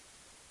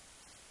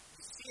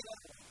 You see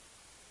another woman.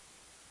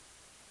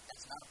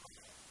 That's not a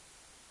problem.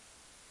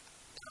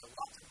 There are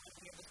lots of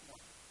women here this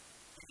morning.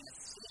 You're going to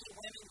see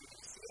women, you're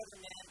going to see other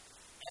men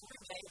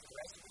every day for the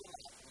rest of your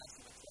life, unless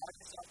you withdraw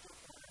yourself to a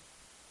corner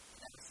and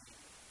never see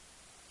them.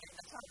 Okay,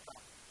 that's not a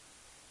problem.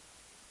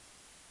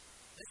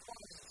 This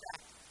woman is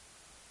attractive.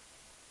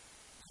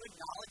 You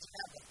acknowledge you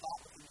have the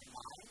thought within your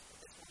mind that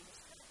this woman is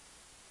attractive.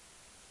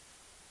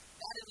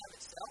 That in and of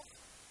itself,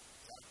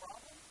 is that a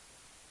problem?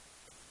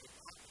 It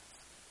happens.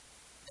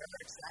 There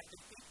are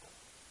attractive people.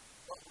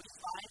 What we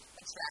find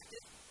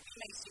attractive, we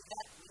may see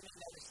that, we may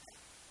notice that.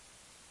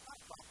 Not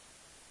a problem.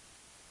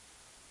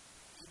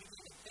 You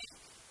begin to think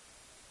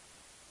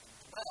and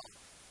dwell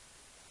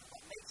on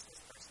what makes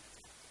this person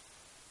attractive.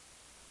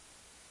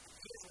 And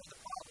here's where the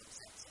problem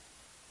sets in.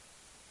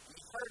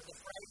 You've heard the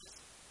phrase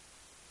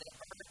that a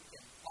bird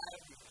can fly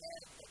over your head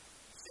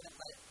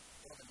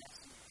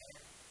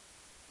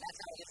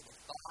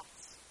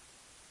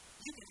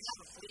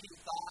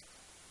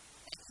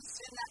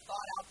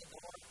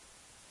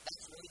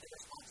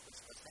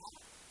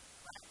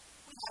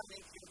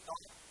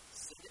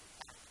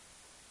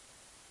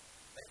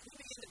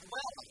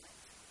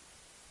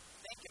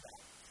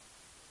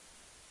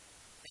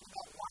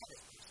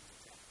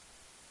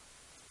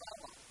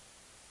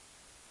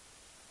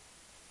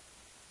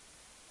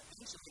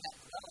eventually that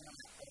dwelling on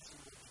that person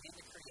will begin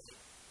to create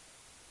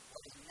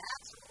what is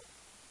natural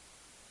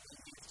when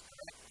used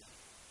correctly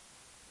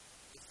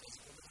is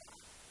physical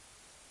development.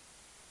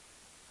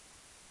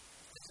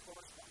 Physical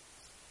response.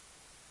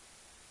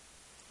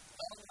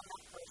 Dwelling on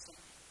that person,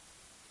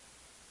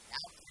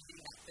 now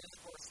creating that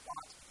physical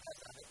response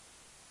because of it.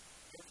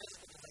 Your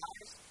physical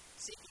desires,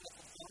 seeking the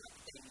fulfillment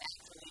that they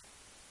naturally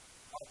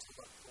are to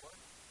work for,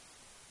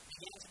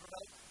 begin to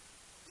provoke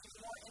even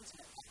more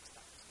intimate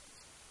lifestyles.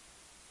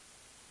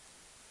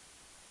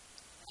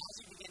 As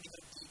you begin to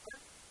go deeper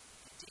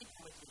and deeper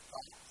with your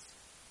thoughts,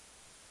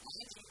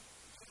 and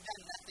you've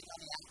done nothing on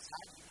the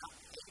outside, you've not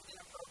behaved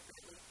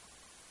inappropriately,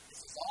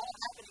 this is all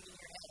happening in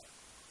your head.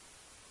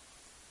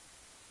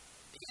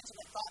 The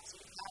intimate thoughts that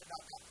you've had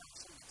about that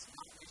person that's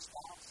not your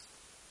spouse,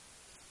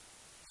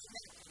 you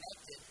have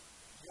connected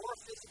your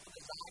physical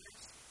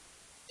desires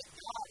that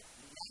God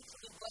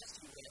naturally blessed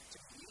you with to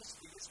use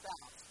for your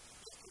spouse.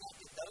 You've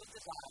connected those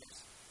desires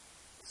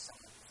with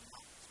someone who's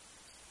not your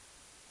spouse.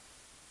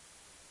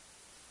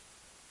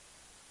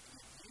 And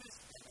you've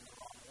used them in the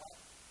wrong way.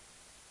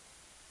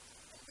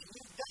 And when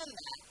you've done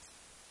that,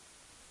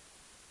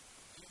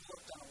 you've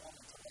looked on a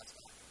woman to lust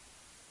after her.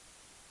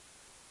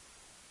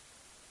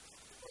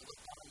 Or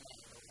looked on a man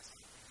to lust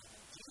after him.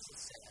 And Jesus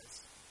says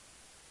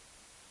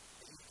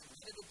that you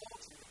committed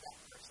adultery with that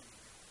person in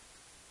your heart.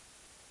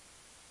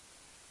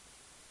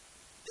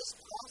 This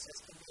process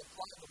can be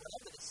applied to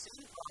whatever the sin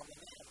problem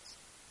is.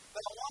 But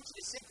I want you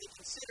to simply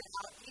consider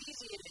how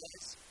easy it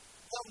is,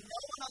 though no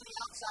one on the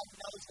outside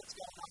knows what's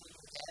going on in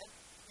your head.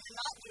 You're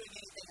not doing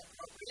anything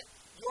appropriate.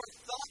 Your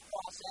thought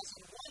process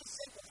and one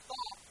simple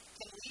thought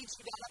can lead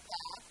you down a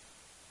path.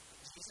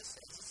 Jesus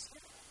says it's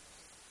wrong.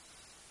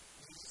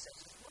 Jesus says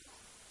it's wrong.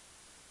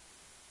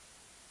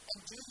 And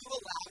do you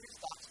allow your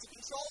thoughts to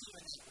control you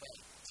in that way?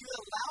 Do you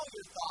allow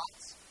your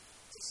thoughts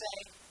to say,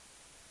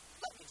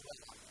 let me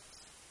dwell on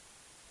this.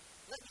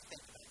 Let me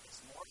think about this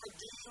more. Or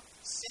do you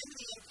send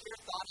the impure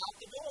thought out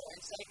the door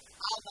and say,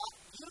 I'll not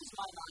use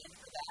my mind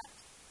for that.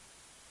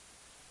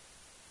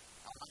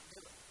 I'll not do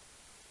it.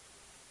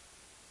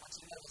 Once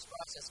you know this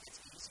process gets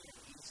easier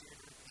and easier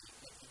to repeat.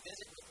 And if you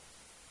visit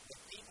with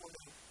people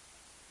who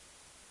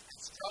have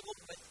struggled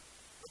with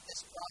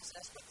this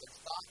process, with their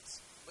thoughts,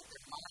 with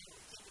their mind,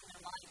 with keeping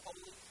their mind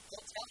holy,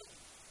 they'll tell you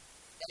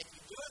that if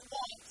you do it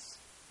once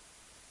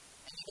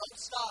and you don't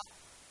stop,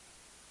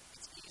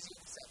 it's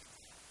easier the second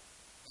time.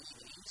 And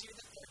even easier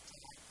the third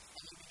time.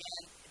 And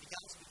it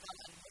becomes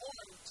a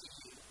norm to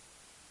you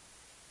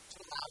to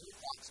allow your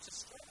thoughts to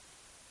stray.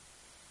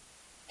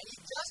 And you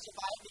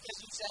justify it because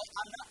you say,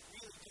 I'm not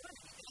really doing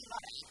anything. I'm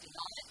not acting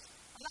on it.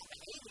 I'm not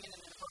behaving in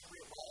an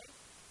appropriate way.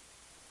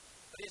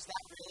 But is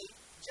that really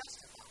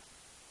justified?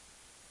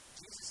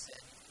 Jesus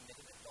said you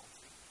committed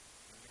adultery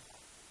in your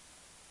heart.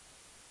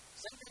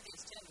 2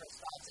 Corinthians 10 verse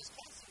 5 says,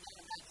 casting down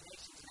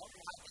imaginations and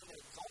every high thing that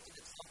exalted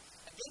itself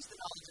against the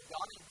knowledge of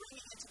God and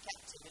bringing into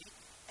captivity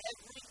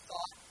every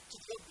thought to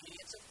the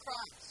obedience of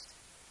Christ.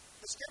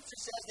 The scripture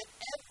says that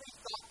every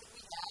thought that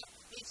we have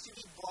needs to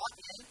be brought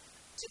in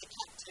to the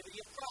captivity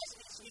of Christ. It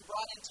needs to be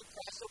brought into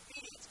Christ's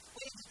obedience.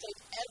 We need to take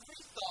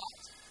every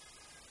thought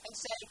and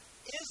say,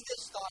 is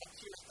this thought a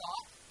pure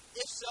thought?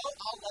 If so,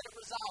 I'll let it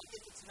reside.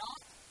 If it's not,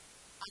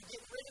 I'm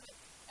getting rid of it.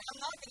 And I'm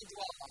not going to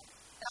dwell on it.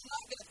 And I'm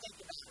not going to think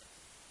about it.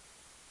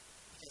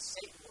 Because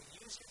Satan will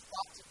use your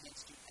thoughts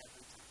against you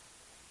every time.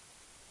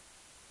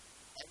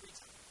 Every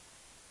time.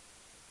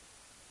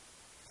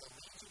 He'll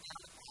lead you down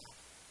the path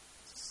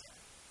to sin.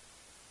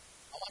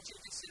 I want you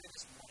to consider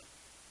this morning.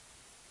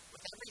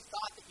 With every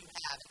thought that you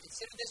have, and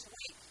consider this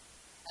week,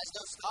 as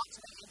those thoughts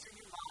may enter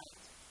your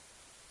mind,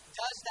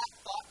 does that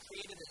thought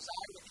create a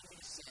desire within you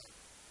to sin?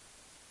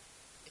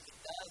 If it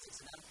does,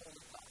 it's an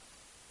unholy thought.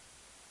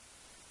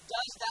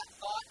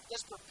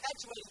 Does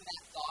perpetuating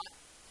that thought,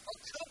 or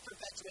could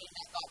perpetuating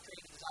that thought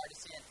create a desire to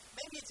sin?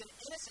 Maybe it's an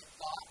innocent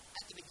thought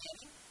at the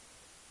beginning.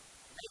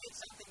 Maybe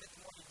it's something that the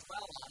more you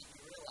dwell on it,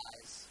 you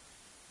realize,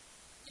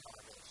 I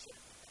really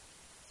shouldn't have done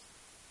this.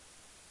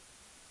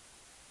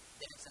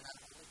 Then it's an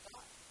unholy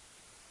thought.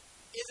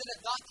 Is it a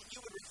thought that you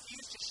would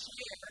refuse to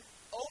share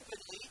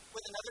openly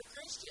with another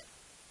Christian?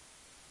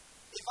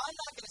 If I'm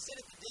not going to sit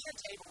at the dinner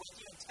table with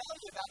you and tell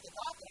you about the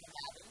thought that I'm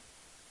having,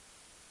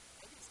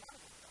 maybe it's not a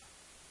good thought.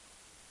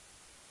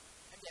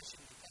 Maybe I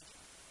shouldn't be thinking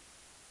of it.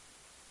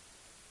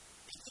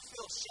 If you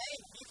feel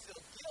shame, you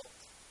feel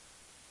guilt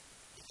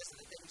because of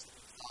the things that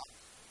you've thought.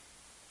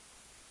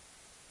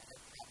 And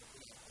they're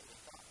probably unholy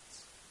thoughts.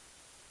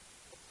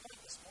 The point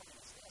this morning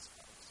is this,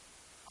 folks.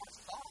 Our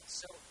thoughts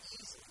so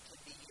easily can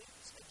be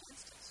used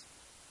against us.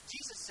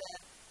 Jesus said,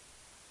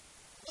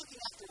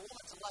 looking after a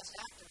woman to lust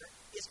after her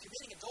is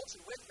committing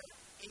adultery with her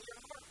in your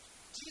heart.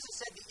 Jesus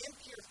said the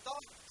impure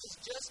thought is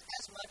just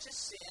as much a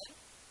sin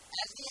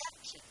as the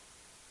action.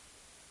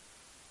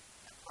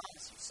 And I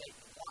promise you,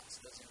 Satan wants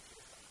those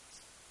impure thoughts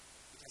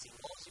because he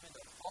lulls you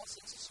into a false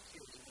sense of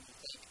security when you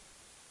think,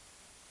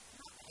 I'm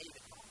not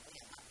behaving wrongly,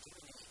 I'm not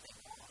doing anything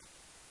wrong.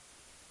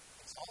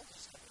 It's all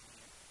just up in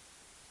here.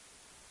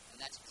 And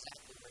that's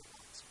exactly where he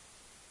wants you.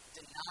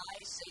 Deny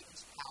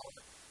Satan's power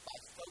by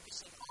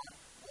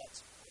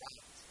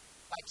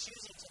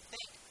choosing to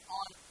think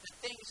on the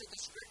things that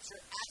the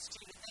Scripture asks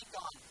you to think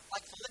on.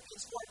 Like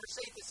Philippians 4, verse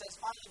 8, that says,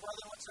 finally,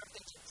 brethren, whatsoever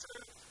things are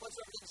true,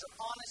 whatsoever things are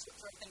honest,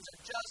 whatsoever things are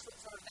just,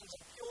 whatsoever things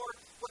are pure,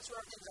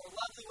 whatsoever things are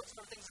lovely,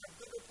 whatsoever things are of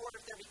good report,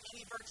 if there be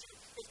any virtue,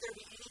 if there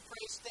be any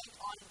praise, think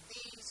on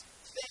these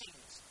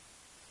things.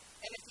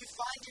 And if you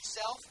find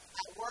yourself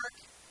at work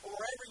or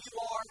wherever you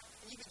are,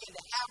 and you begin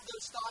to have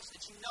those thoughts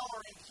that you know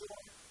are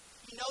impure,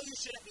 you know you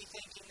shouldn't be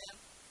thinking them,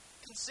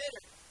 consider,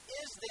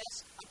 is this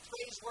a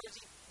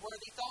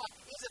praiseworthy thought?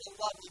 Is it a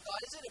lovely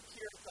thought? Is it a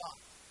pure thought?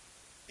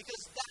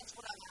 Because that's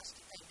what I'm asked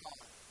to think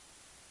on.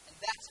 And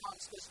that's how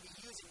I'm supposed to be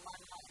using my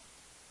mind.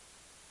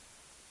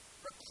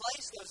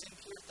 Replace those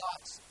impure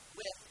thoughts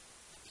with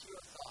the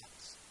pure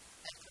thoughts.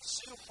 And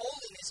pursue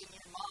holiness in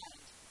your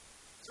mind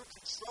through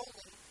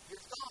controlling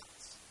your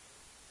thoughts.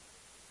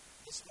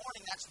 This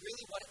morning, that's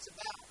really what it's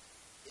about,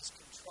 is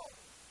control.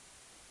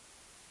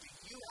 Do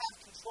you have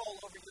control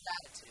over your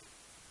attitude?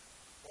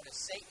 Or does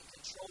Satan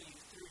control you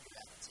through your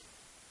attitude?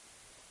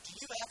 Do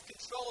you have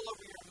control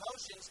over your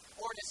emotions,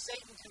 or does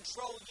Satan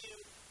control you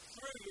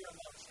through your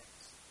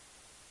emotions?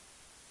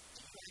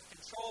 Do you have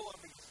control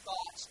over your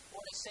thoughts, or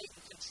does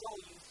Satan control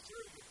you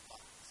through your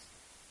thoughts?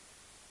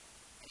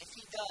 And if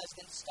he does,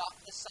 then stop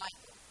the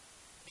cycle.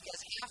 Because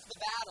half the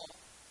battle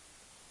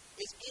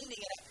is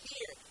ending it up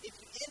here. If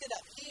you end it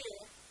up here,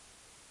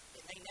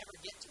 it may never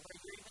get to where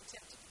you're even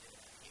tempted to do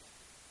it up here.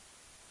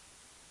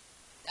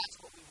 That's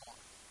what we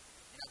want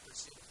in our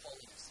pursuit of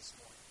holiness this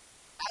morning.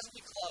 As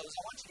we close,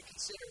 I want you to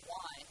consider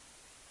why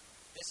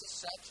this is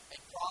such a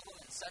problem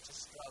and such a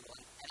struggle.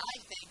 And I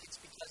think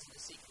it's because of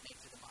the secret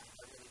nature of the mind.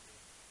 I really do.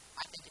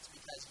 I think it's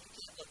because you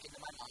can't look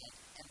into my mind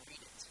and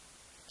read it.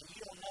 And you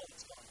don't know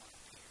what's going on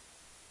up here.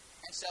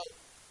 And so,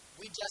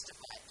 we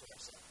justify it to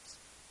ourselves.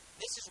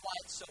 This is why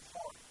it's so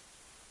hard.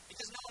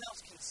 Because no one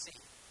else can see.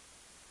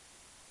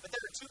 But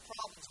there are two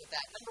problems with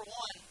that. Number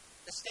one,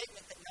 the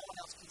statement that no one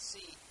else can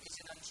see is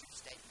an untrue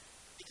statement.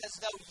 Because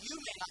though you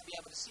may not be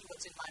able to see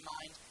what's in my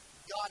mind,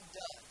 God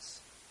does.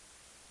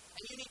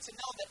 And you need to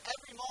know that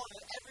every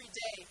moment, every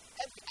day,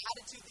 every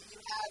attitude that you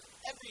have,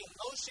 every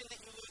emotion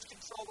that you lose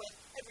control with,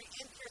 every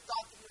impure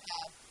thought that you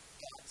have,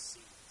 God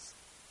sees.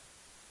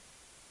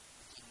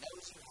 He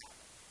knows you have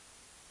it.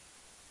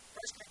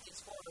 1 Corinthians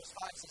 4 verse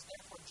 5 says,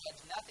 therefore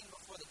judge nothing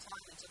before the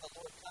time until the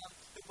Lord come,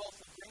 who both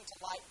will bring to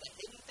light the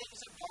hidden things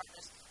of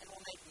darkness and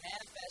will make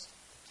manifest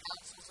the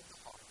counsels of the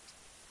heart.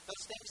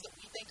 Those things that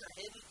we think are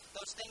hidden,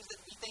 those things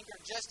that we think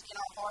are just in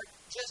our heart,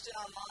 just in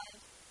our mind,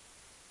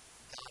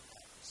 God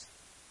knows.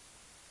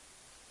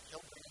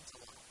 He'll bring them to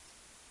light.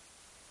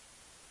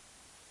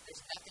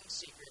 There's nothing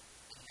secret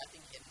and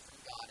nothing hidden from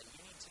God, and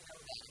you need to know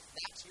that if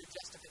that's your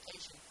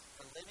justification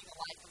for living a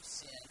life of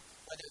sin,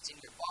 whether it's in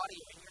your body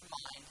or in your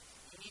mind,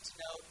 you need to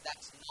know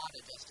that's not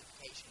a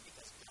justification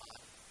because God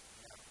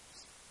knows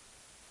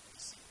and He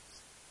sees.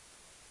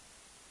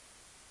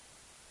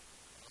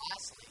 And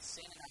lastly,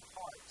 sin in our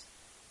heart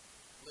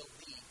will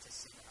lead to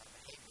sin in our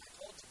behavior. I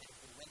told you that if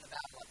we win the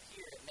battle up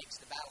here, it makes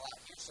the battle out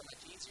here so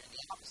much easier, and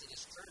the opposite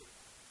is true.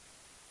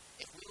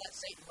 If we let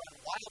Satan run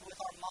wild with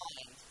our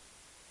mind,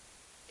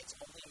 it's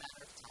only a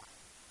matter of time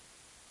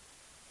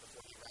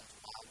before he runs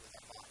wild with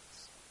our bodies,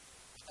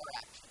 with our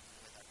actions,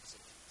 and with our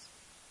decisions.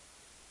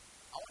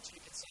 I want you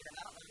to consider, and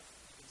I don't know if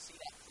you can see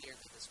that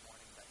clearly this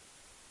morning, but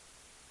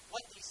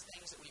what these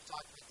things that we've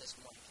talked about this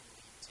morning can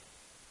lead to.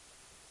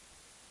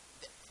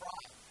 That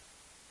pride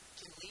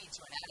can lead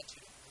to an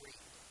attitude of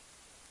greed,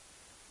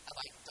 of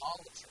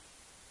idolatry,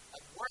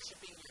 of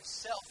worshiping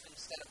yourself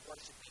instead of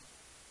worshiping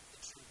the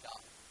true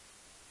God.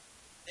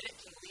 That it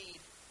can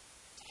lead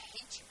to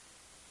hatred,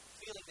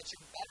 feeling that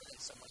you're better than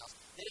someone else.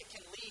 That it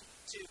can lead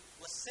to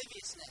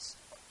lasciviousness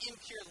or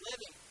impure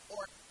living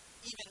or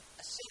even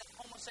a sin of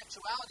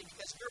homosexuality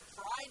because your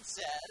pride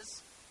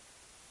says,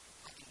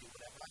 I can do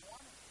whatever I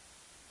want to do.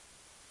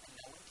 And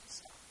no one can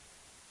stop me.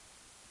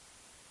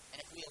 And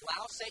if we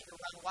allow Satan to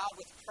run wild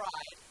with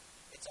pride,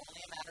 it's only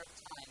a matter of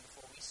time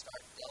before we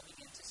start delving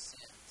into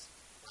sins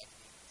like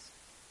these.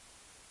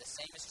 The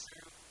same is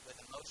true with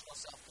emotional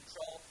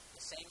self-control.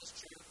 The same is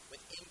true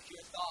with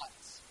impure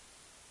thoughts.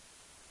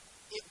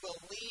 It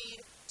will lead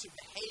to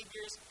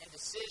behaviors and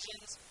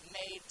decisions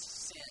made to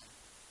sin.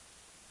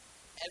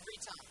 Every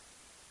time.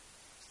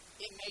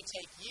 It may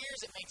take years,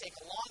 it may take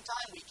a long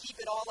time, we keep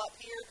it all up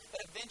here,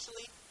 but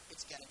eventually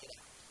it's going to get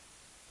out.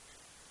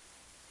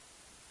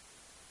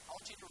 I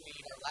want you to read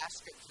our last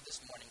scripture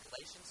this morning,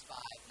 Galatians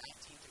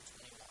 5:19 through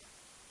 21.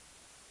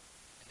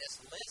 And this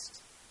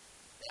list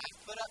that I've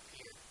put up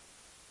here,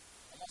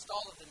 almost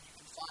all of them you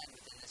can find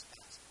within this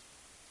passage,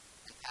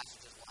 and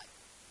passages like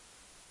it.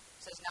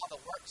 It says, now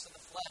the works of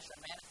the flesh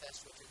are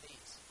manifest, which are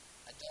these: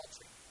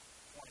 adultery,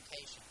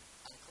 fornication,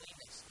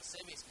 uncleanness,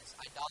 lasciviousness,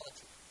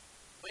 idolatry,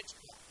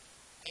 witchcraft,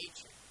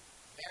 hatred,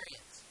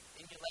 variance,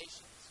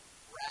 emulations,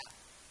 wrath,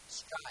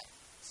 strife,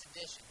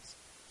 seditions,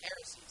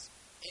 heresies,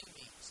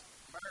 envies,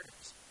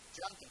 murders,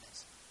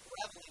 drunkenness,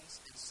 revelings,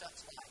 and such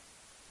like,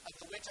 of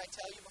the which I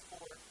tell you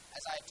before,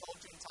 as I have told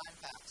you in time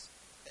past,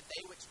 that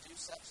they which do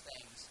such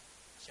things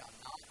shall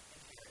not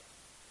inherit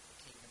the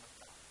kingdom of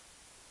God.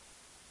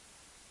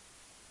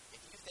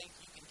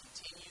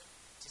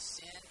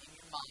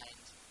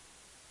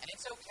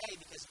 it's okay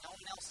because no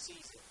one else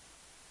sees it.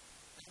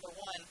 Number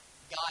one,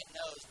 God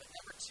knows. But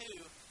number two,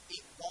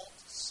 it won't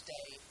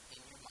stay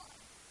in your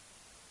mind.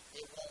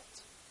 It won't.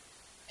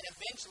 And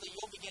eventually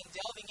you'll begin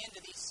delving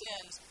into these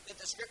sins that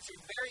the Scripture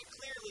very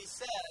clearly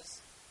says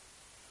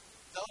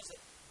those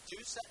that do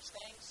such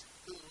things,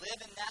 who live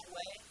in that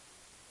way,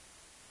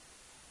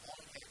 won't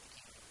inherit the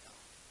kingdom of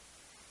God.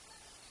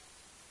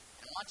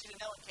 And I want you to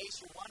know, in case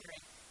you're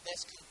wondering,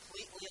 this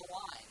completely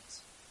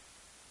aligns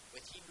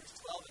with Hebrews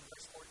 12 and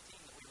verse 14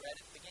 that we read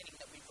at the beginning,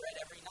 that we've read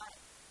every night.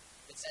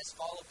 It says,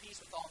 follow peace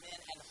with all men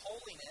and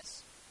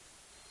holiness,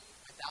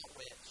 without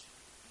which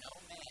no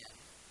man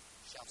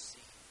shall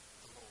see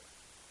the Lord.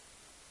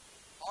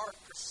 Our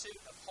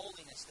pursuit of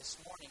holiness this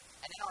morning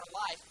and in our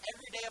life,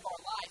 every day of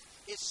our life,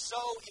 is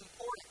so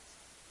important.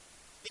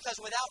 Because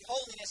without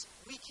holiness,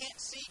 we can't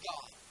see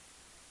God.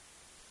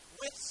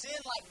 With sin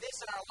like this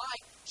in our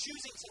life,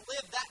 choosing to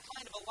live that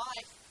kind of a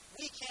life,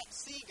 we can't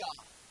see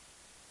God.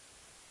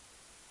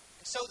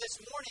 And so this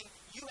morning,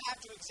 you have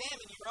to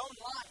examine your own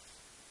life.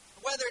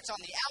 Whether it's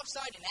on the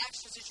outside in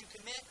actions that you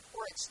commit,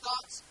 or it's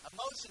thoughts,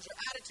 emotions, or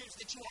attitudes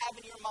that you have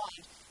in your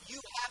mind,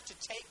 you have to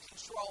take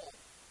control.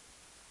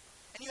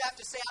 And you have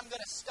to say, I'm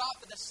going to stop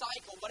the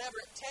cycle, whatever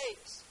it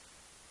takes.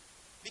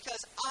 Because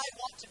I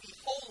want to be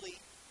holy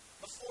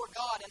before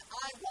God, and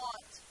I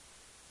want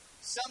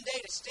someday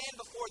to stand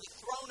before the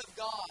throne of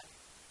God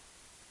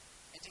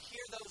and to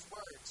hear those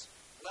words,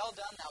 well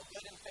done, thou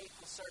good and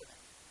faithful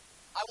servant.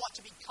 I want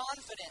to be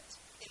confident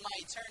in my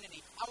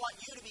eternity. I want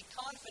you to be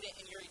confident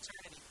in your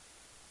eternity.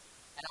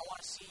 And I want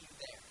to see you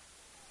there.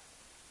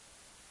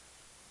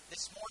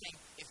 This morning,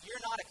 if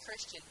you're not a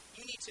Christian,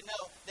 you need to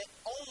know that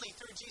only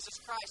through Jesus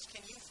Christ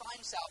can you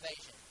find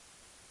salvation.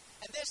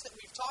 And this that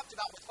we've talked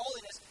about with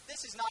holiness,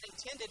 this is not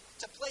intended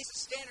to place a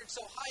standard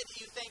so high that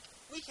you think,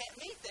 we can't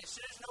meet this,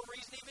 so there's no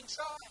reason to even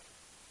try.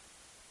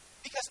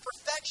 Because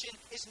perfection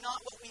is not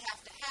what we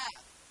have to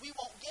have. We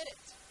won't get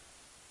it.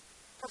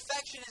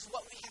 Perfection is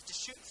what we have to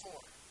shoot for.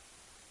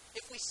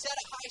 If we set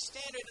a high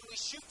standard and we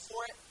shoot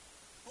for it,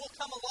 we'll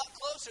come a lot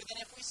closer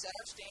than if we set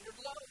our standard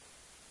low.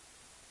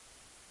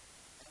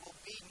 And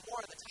we'll be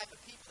more of the type of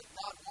people that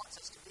God wants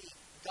us to be.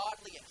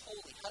 Godly and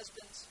holy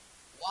husbands,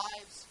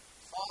 wives,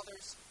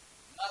 fathers,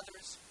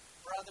 mothers,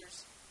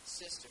 brothers,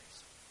 sisters.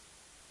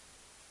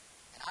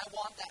 And I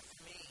want that for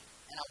me,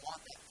 and I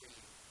want that for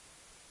you.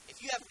 If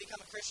you haven't become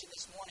a Christian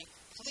this morning,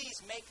 please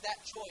make that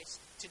choice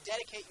to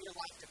dedicate your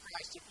life to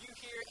Christ. If you're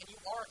here and you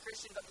are a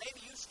Christian, but maybe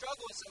you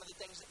struggle with some of the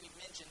things that we've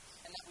mentioned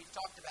and that we've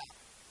talked about,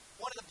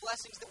 one of the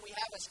blessings that we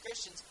have as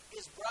Christians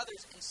is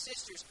brothers and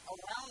sisters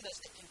around us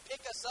that can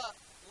pick us up,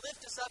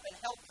 lift us up, and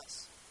help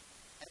us.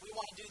 And we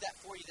want to do that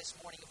for you this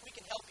morning. If we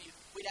can help you,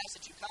 we'd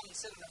ask that you come and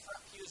sit in the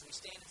front pew as we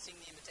stand and sing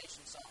the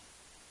invitation song.